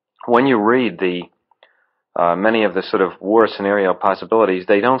when you read the many of the sort of war scenario possibilities,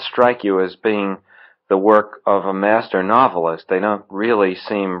 they don't strike you as being the work of a master novelist. They don't really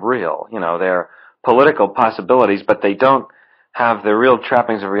seem real. You know, they're political possibilities, but they don't have the real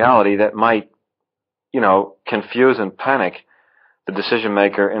trappings of reality that might, you know, confuse and panic the decision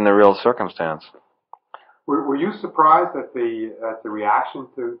maker in the real circumstance. Were you surprised at the reaction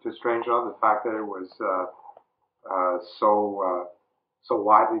to Strangelove, the fact that it was so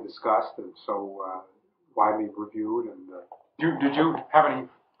widely discussed and so widely reviewed? And did you have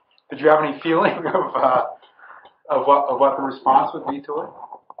any feeling of what the response would be to it?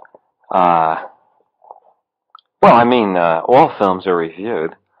 Well, I mean, all films are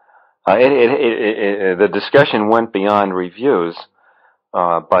reviewed. The discussion went beyond reviews,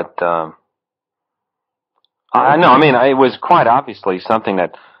 but I mean, it was quite obviously something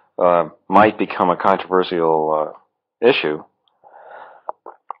that might become a controversial issue.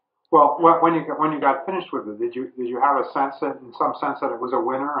 Well, when you got finished with it, did you have a sense that, in some sense, that it was a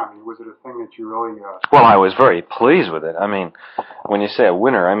winner? I mean, was it a thing that you really? Well, I was very pleased with it. I mean, when you say a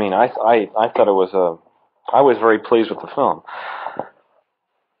winner, I mean, I thought it was I was very pleased with the film.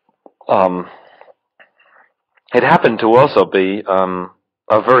 It happened to also be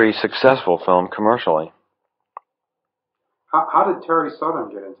a very successful film commercially. How did Terry Southern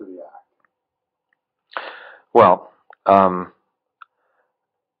get into the act? Well,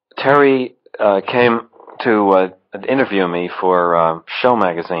 Terry came to interview me for Show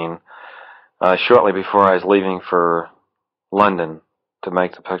magazine shortly before I was leaving for London to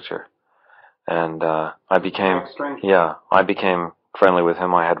make the picture, and I became friendly with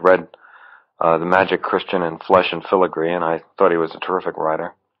him. I had read The Magic Christian and Flesh and Filigree, and I thought he was a terrific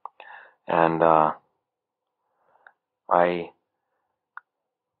writer, and I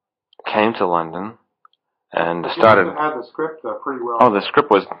came to London and started. You had the script pretty well. Oh, the script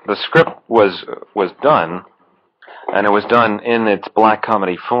was done, and it was done in its black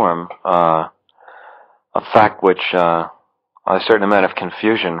comedy form. A fact which a certain amount of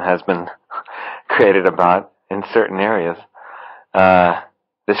confusion has been created about in certain areas.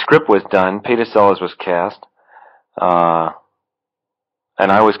 The script was done. Peter Sellers was cast, and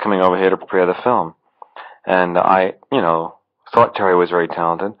I was coming over here to prepare the film. And I, thought Terry was very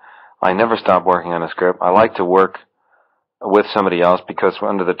talented. I never stopped working on a script. I like to work with somebody else because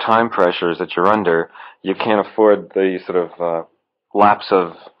under the time pressures that you're under, you can't afford the sort of lapse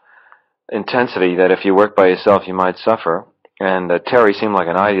of intensity that if you work by yourself you might suffer. And Terry seemed like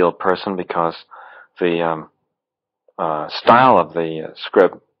an ideal person because the style of the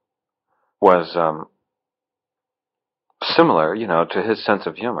script was similar, to his sense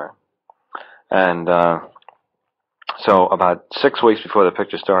of humor. And so about 6 weeks before the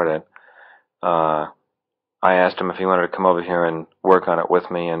picture started, I asked him if he wanted to come over here and work on it with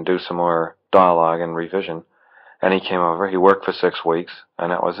me and do some more dialogue and revision. And he came over. He worked for 6 weeks,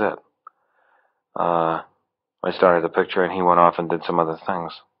 and that was it. I started the picture, and he went off and did some other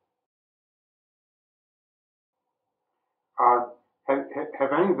things.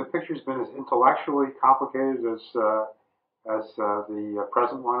 Have any of the pictures been as intellectually complicated as the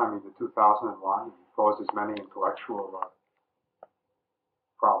present one? I mean, the 2001 posed as many intellectual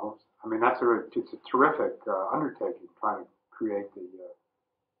problems. I mean, it's a terrific undertaking trying to create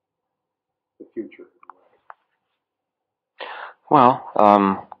the future. Well,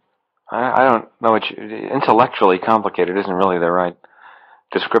 I don't know what intellectually complicated isn't really the right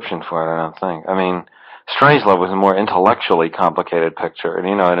description for it, I don't think. I mean, Strangelove was a more intellectually complicated picture, and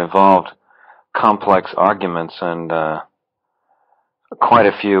it involved complex arguments and quite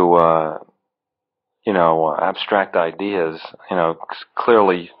a few abstract ideas,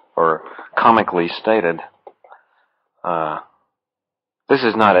 clearly or comically stated. This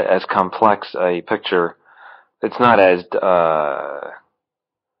is not as complex a picture it's not as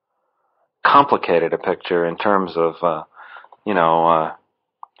complicated a picture in terms of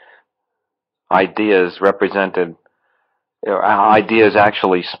ideas represented, or ideas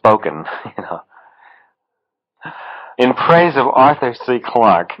actually spoken. In praise of Arthur C.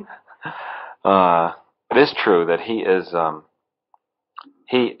 Clarke, it is true that he is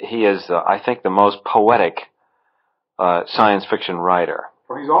I think the most poetic science fiction writer.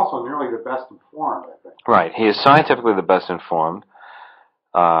 Well, he's also nearly the best informed, I think. Right. He is scientifically the best informed.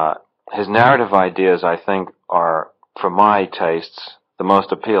 His narrative ideas, I think, are, for my tastes, the most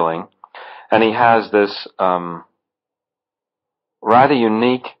appealing. And he has this rather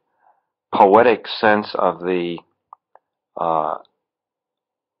unique poetic sense of the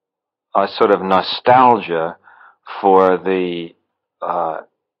a sort of nostalgia for the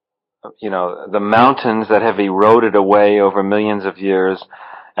the mountains that have eroded away over millions of years,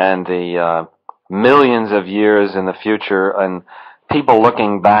 and the millions of years in the future, and people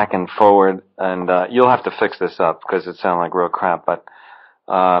looking back and forward. And you'll have to fix this up because it sounds like real crap, but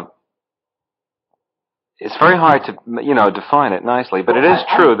it's very hard to define it nicely. But it is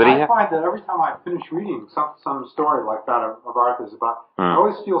true that I find that every time I finish reading some story like that of Arthur's about, I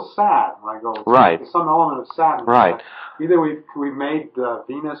always feel sad when I go. Right. There's some element of sadness. Right. Either we've made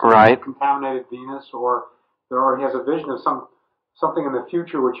Venus, or right. contaminated Venus, or he has a vision of something in the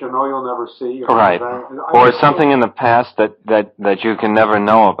future which you'll never see. Right. Or something in the past that you can never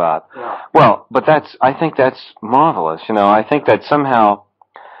know about. Yeah. Well, but I think that's marvelous. I think that somehow,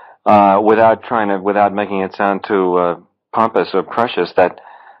 without making it sound too pompous or precious, that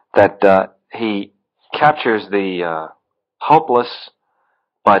he captures the hopeless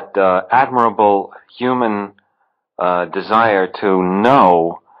but admirable human desire to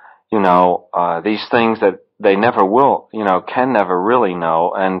know, these things that they never will, can never really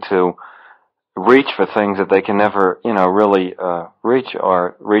know, and to reach for things that they can never, really reach,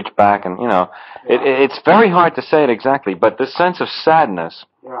 or reach back, and it's very hard to say it exactly, but this sense of sadness,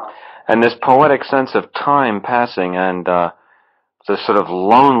 and this poetic sense of time passing, and the sort of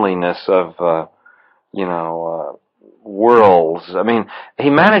loneliness of, worlds. I mean, he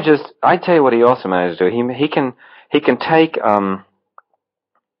manages. I tell you what, he also manages to do. He can take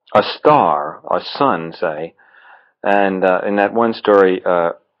a star, a sun, say, and in that one story,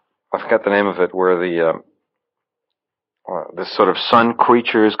 I forgot the name of it, where the sort of sun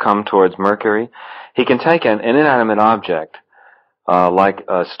creatures come towards Mercury. He can take an inanimate object, like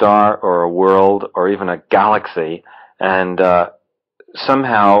a star or a world or even a galaxy, and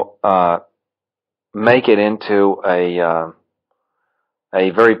somehow make it into a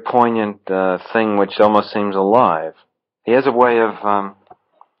very poignant thing which almost seems alive. He has a way of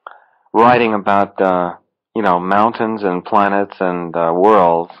writing about mountains and planets and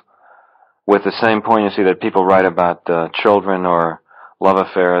worlds with the same poignancy that people write about children or love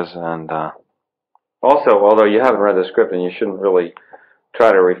affairs. And also, although you haven't read the script and you shouldn't really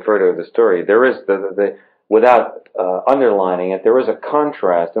try to refer to the story, there is without underlining it, there is a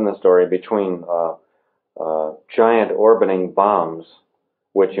contrast in the story between giant orbiting bombs,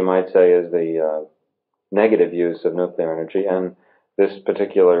 which you might say is the negative use of nuclear energy, and this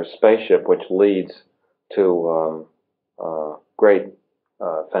particular spaceship, which leads to great,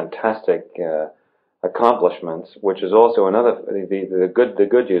 fantastic accomplishments, which is also another the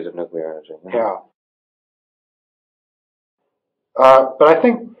good use of nuclear energy. Yeah. But I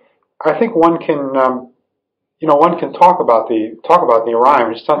think one can one can talk about the Orion,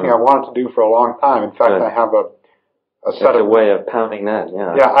 which is something I wanted to do for a long time. In fact, I have a set of way of pounding that.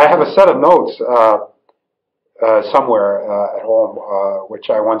 Yeah. Yeah, I have a set of notes somewhere at home, which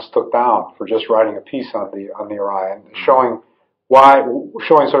I once took down for just writing a piece on the Orion, showing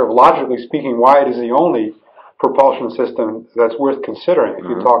sort of logically speaking why it is the only propulsion system that's worth considering if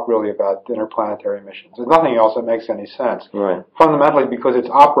you talk really about interplanetary missions. There's nothing else that makes any sense. Right. Fundamentally, because its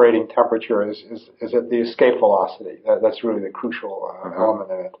operating temperature is at the escape velocity. That's really the crucial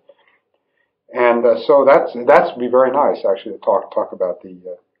element in it. And so that would be very nice, actually, to talk about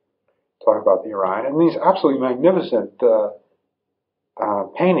the Orion and these absolutely magnificent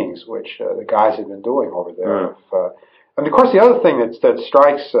paintings which the guys have been doing over there. And of course, the other thing that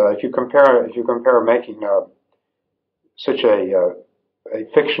strikes if you compare making such a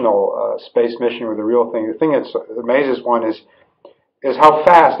fictional space mission with a real thing, the thing that amazes one is how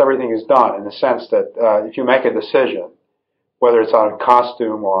fast everything is done. In the sense that if you make a decision, whether it's on a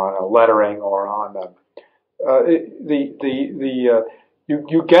costume or on a lettering or on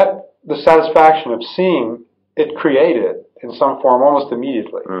you get the satisfaction of seeing it created in some form almost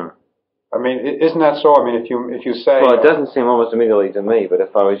immediately. I mean, isn't that so? I mean, if you say, well, it doesn't seem almost immediately to me, but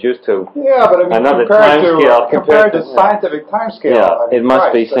if I was used to yeah, but I mean, another time scale compared to scientific time scale, yeah, I mean, it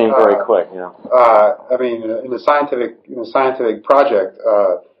must be seem very quick. Yeah. I mean, in a scientific project,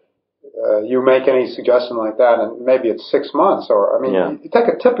 you make any suggestion like that, and maybe it's 6 months, or I mean, you take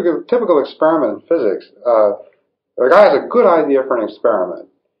a typical experiment in physics. The guy has a good idea for an experiment.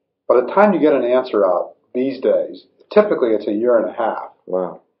 By the time you get an answer out these days, typically it's a year and a half.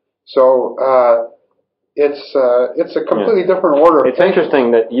 Wow. So it's a completely different order. It's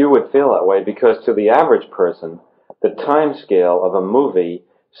interesting that you would feel that way, because to the average person, the time scale of a movie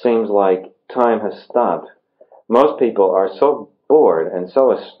seems like time has stopped. Most people are so bored and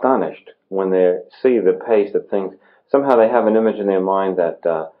so astonished when they see the pace of things. Somehow they have an image in their mind that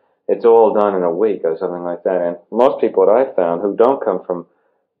it's all done in a week or something like that. And most people that I've found who don't come from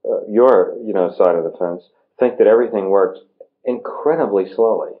your side of the fence think that everything works incredibly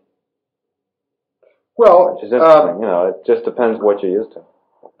slowly. Well, which is interesting. It just depends what you're used to.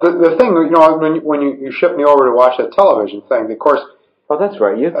 The thing, when you shipped me over to watch that television thing, of course. Oh, that's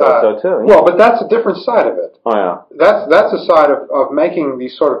right. You thought so too. Yeah. Well, but that's a different side of it. Oh, yeah. That's a side of making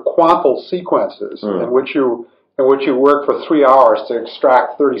these sort of quantal sequences in which you work for 3 hours to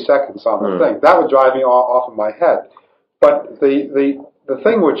extract 30 seconds on the thing. That would drive me off of my head. But the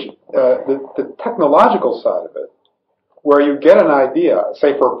thing which the technological side of it, where you get an idea,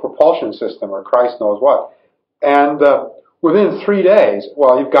 say for a propulsion system or Christ knows what, and within 3 days,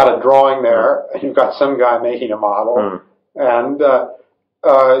 well, you've got a drawing there, and you've got some guy making a model, and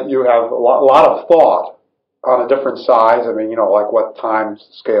you have a lot of thought on a different size. I mean, like what time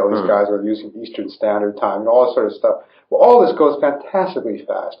scale these guys are using, Eastern Standard Time, and all that sort of stuff. Well, all this goes fantastically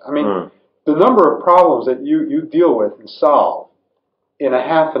fast. I mean, the number of problems that you deal with and solve in a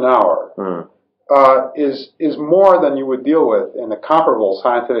half an hour is more than you would deal with in a comparable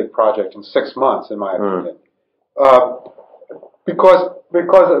scientific project in 6 months, in my opinion. Because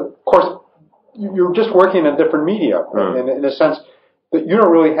of course you're just working in a different medium in a sense that you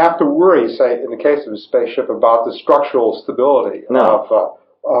don't really have to worry, say in the case of a spaceship, about the structural stability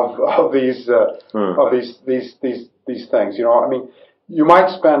of these things. I mean, you might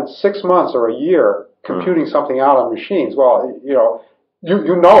spend 6 months or a year computing something out on machines. Well, you know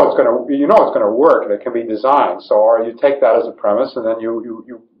it's going to work and it can be designed. So, or you take that as a premise, and then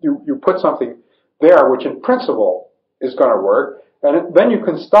you put something there which in principle is going to work, and then you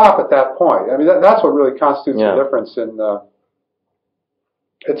can stop at that point. I mean, that's what really constitutes the difference in.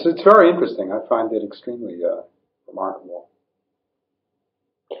 It's very interesting. I find it extremely remarkable.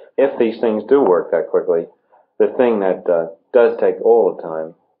 If these things do work that quickly, the thing that does take all the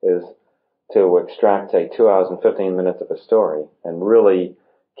time is to extract, say, 2 hours and 15 minutes of a story and really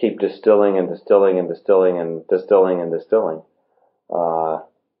keep distilling and distilling and distilling and distilling and distilling.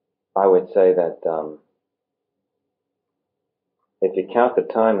 I would say that if you count the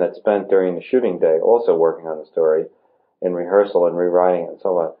time that's spent during the shooting day also working on the story, in rehearsal and rewriting and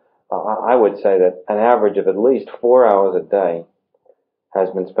so on, I would say that an average of at least 4 hours a day has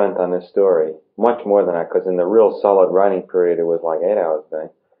been spent on this story. Much more than that, because in the real solid writing period it was like 8 hours a day.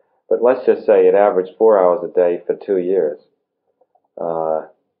 But let's just say it averaged 4 hours a day for 2 years.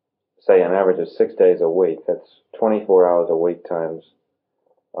 Say an average of 6 days a week. That's 24 hours a week times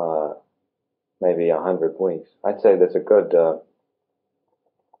maybe 100 weeks. I'd say there's a good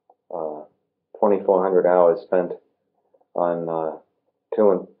 2,400 hours spent on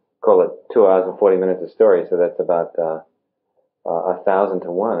 2 hours and 40 minutes of story. So that's about 1,000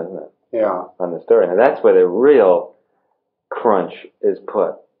 to 1, isn't it? Yeah. On the story. Now that's where the real crunch is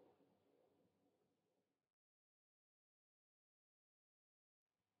put.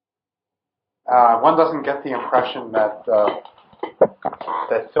 One doesn't get the impression that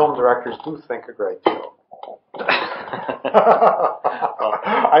film directors do think a great deal.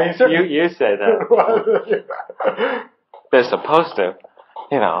 You say that. They're supposed to.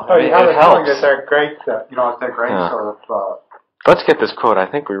 You have a feeling that they're great. They're great sort of. Let's get this quote. I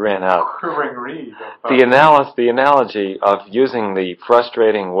think we ran out. Quivering reed. The analogy of using the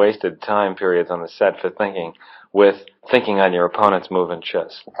frustrating, wasted time periods on the set for thinking with thinking on your opponent's move in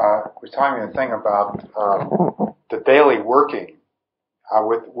chess. Was telling me a thing about the daily working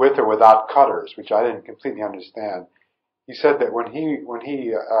with or without cutters, which I didn't completely understand. He said that when he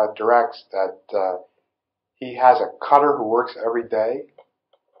directs that he has a cutter who works every day,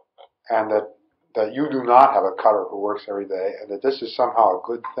 and that you do not have a cutter who works every day, and that this is somehow a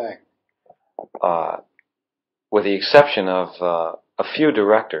good thing. With the exception of a few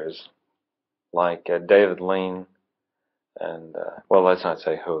directors, like David Lean, and, let's not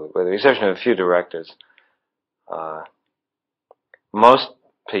say who, with the exception of a few directors, most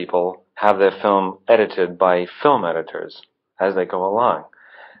people have their film edited by film editors as they go along.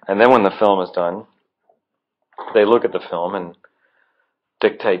 And then when the film is done, they look at the film and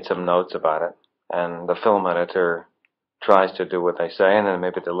dictate some notes about it. And the film editor tries to do what they say, and then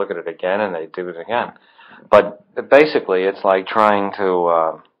maybe they look at it again and they do it again. But basically, it's like trying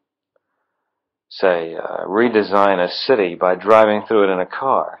to, redesign a city by driving through it in a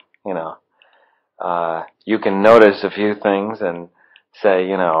car, you know. You can notice a few things and say,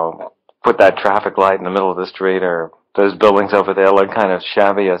 you know, put that traffic light in the middle of the street, or those buildings over there look kind of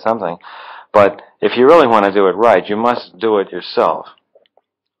shabby or something. But if you really want to do it right, you must do it yourself,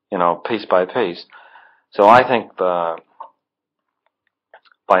 you know, piece by piece. So I think by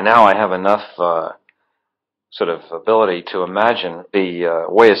now I have enough sort of ability to imagine the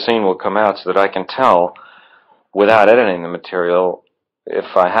way a scene will come out so that I can tell, without editing the material,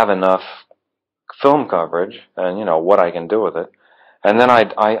 if I have enough film coverage and, you know, what I can do with it. And then I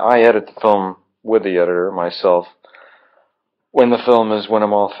edit the film with the editor myself when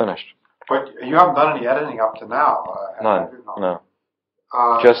I'm all finished. But you haven't done any editing up to now. None. No.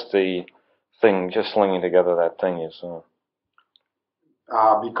 Just the thing, just slinging together that thing you saw.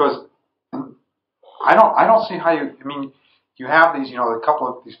 Because I don't see how you. I mean, you have these, you know, a couple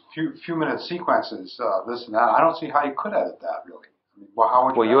of these few minute sequences, this and that. I don't see how you could edit that really. I mean,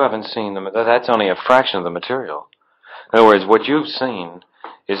 how would you haven't seen them. That's only a fraction of the material. In other words, what you've seen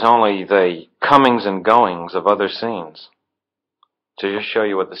is only the comings and goings of other scenes, to just show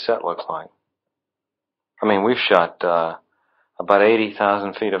you what the set looks like. I mean, we've shot about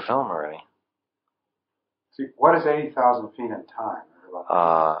 80,000 feet of film already. See, what is 80,000 feet in time?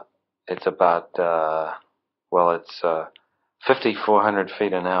 It's about, it's 5,400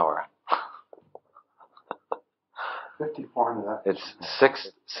 feet an hour. 5,400. It's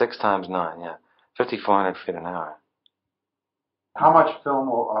six times 9, yeah. 5,400 feet an hour. How much film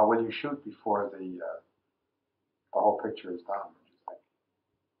will you shoot before the whole picture is done, would you think?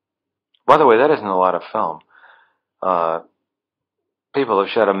 By the way, that isn't a lot of film. People have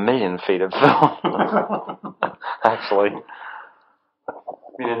shot 1 million feet of film. Actually.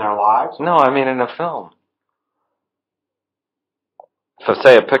 You mean in their lives? No, I mean in a film. So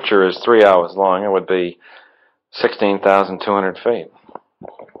say a picture is 3 hours long, it would be 16,200 feet.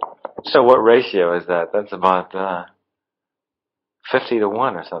 So what ratio is that? That's about 50 to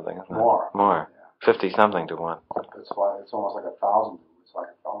 1 or something, isn't it? More. Yeah. 50 something to 1. It's almost like 1,000. It's like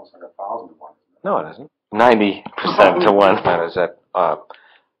almost like 1,000 to 1. No, it isn't. 90% to 1. That is that.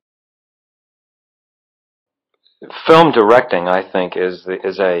 Film directing, I think, is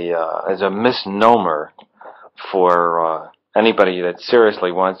a misnomer for anybody that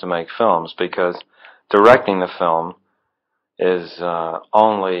seriously wants to make films, because directing the film is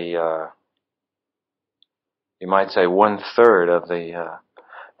only, you might say, 1/3 of the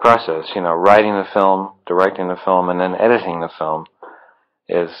process. You know, writing the film, directing the film, and then editing the film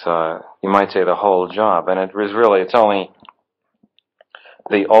is, you might say, the whole job. And it's only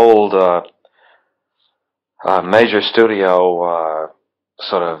the old major studio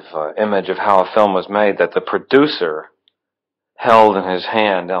image of how a film was made, that the producer held in his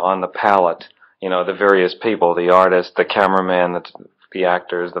hand on the palette, you know, the various people, the artist, the cameraman, the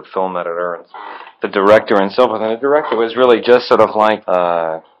actors, the film editor, and the director, and so forth. And the director was really just sort of like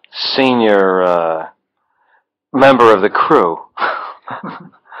a senior member of the crew.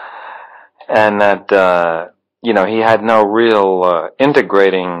 And that, you know, he had no real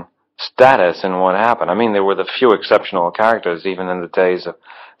integrating status in what happened. I mean, there were the few exceptional characters, even in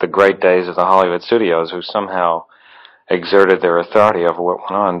the great days of the Hollywood studios, who somehow exerted their authority over what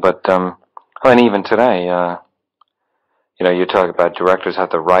went on. But, and even today, you know, you talk about directors have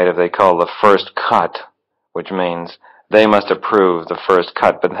the right of, they call the first cut, which means they must approve the first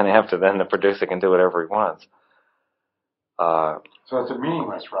cut, but then after then the producer can do whatever he wants. So it's a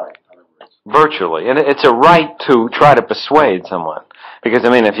meaningless right, in other words. Virtually. And it's a right to try to persuade someone. Because, I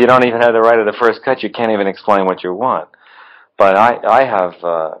mean, if you don't even have the right of the first cut, you can't even explain what you want. But I have,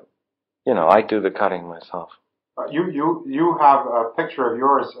 you know, I do the cutting myself. You have a picture of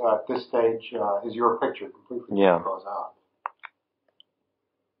yours at this stage, is your picture completely goes out.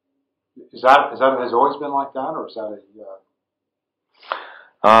 Is that has always been like that, or is that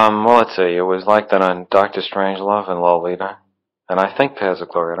well, let's see. It was like that on Dr. Strangelove and Lolita, and I think Paths of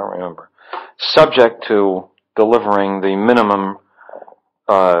Glory. I don't remember. Subject to delivering the minimum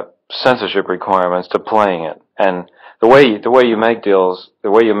censorship requirements to playing it, and the way you make deals,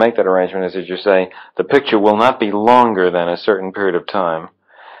 the way you make that arrangement is that you say the picture will not be longer than a certain period of time,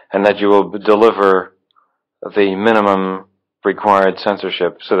 and that you will deliver the minimum required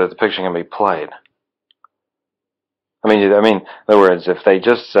censorship so that the picture can be played. I mean, in other words, if they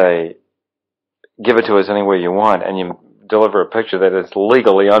just say give it to us any way you want, and you deliver a picture that is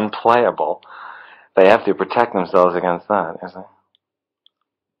legally unplayable, they have to protect themselves against that, you see.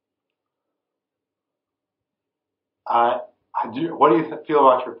 What do you feel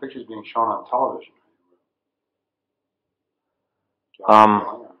about your pictures being shown on television?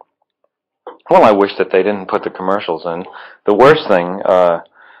 Well, I wish that they didn't put the commercials in. The worst thing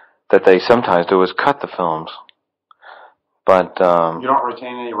that they sometimes do is cut the films. But you don't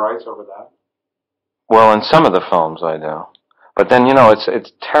retain any rights over that? Well, in some of the films I do. But then,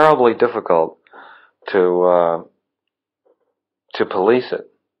 it's terribly difficult to police it.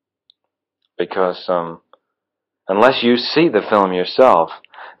 Because unless you see the film yourself,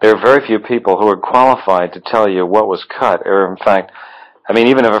 there are very few people who are qualified to tell you what was cut. Or, in fact,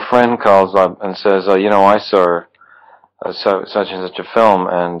 even if a friend calls up and says, I saw such and such a film,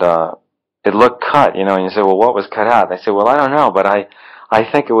 and it looked cut, and you say, well, what was cut out? They say, well, I don't know, but I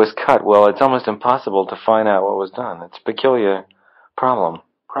think it was cut. Well, it's almost impossible to find out what was done. It's a peculiar problem.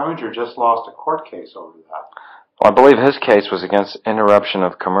 Preminger just lost a court case over that. Well, I believe his case was against interruption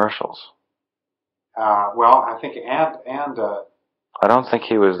of commercials. Well, I think, I don't think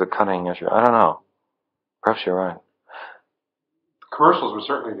he was the cutting issue. I don't know. Perhaps you're right. Commercials were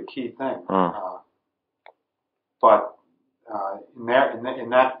certainly the key thing. But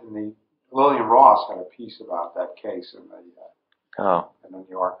Lillian Ross had a piece about that case in the New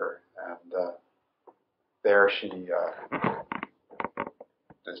Yorker, and there she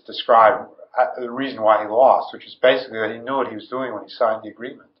described the reason why he lost, which is basically that he knew what he was doing when he signed the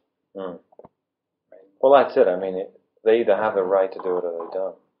agreement. Well, that's it. They either have the right to do it or they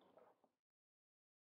don't.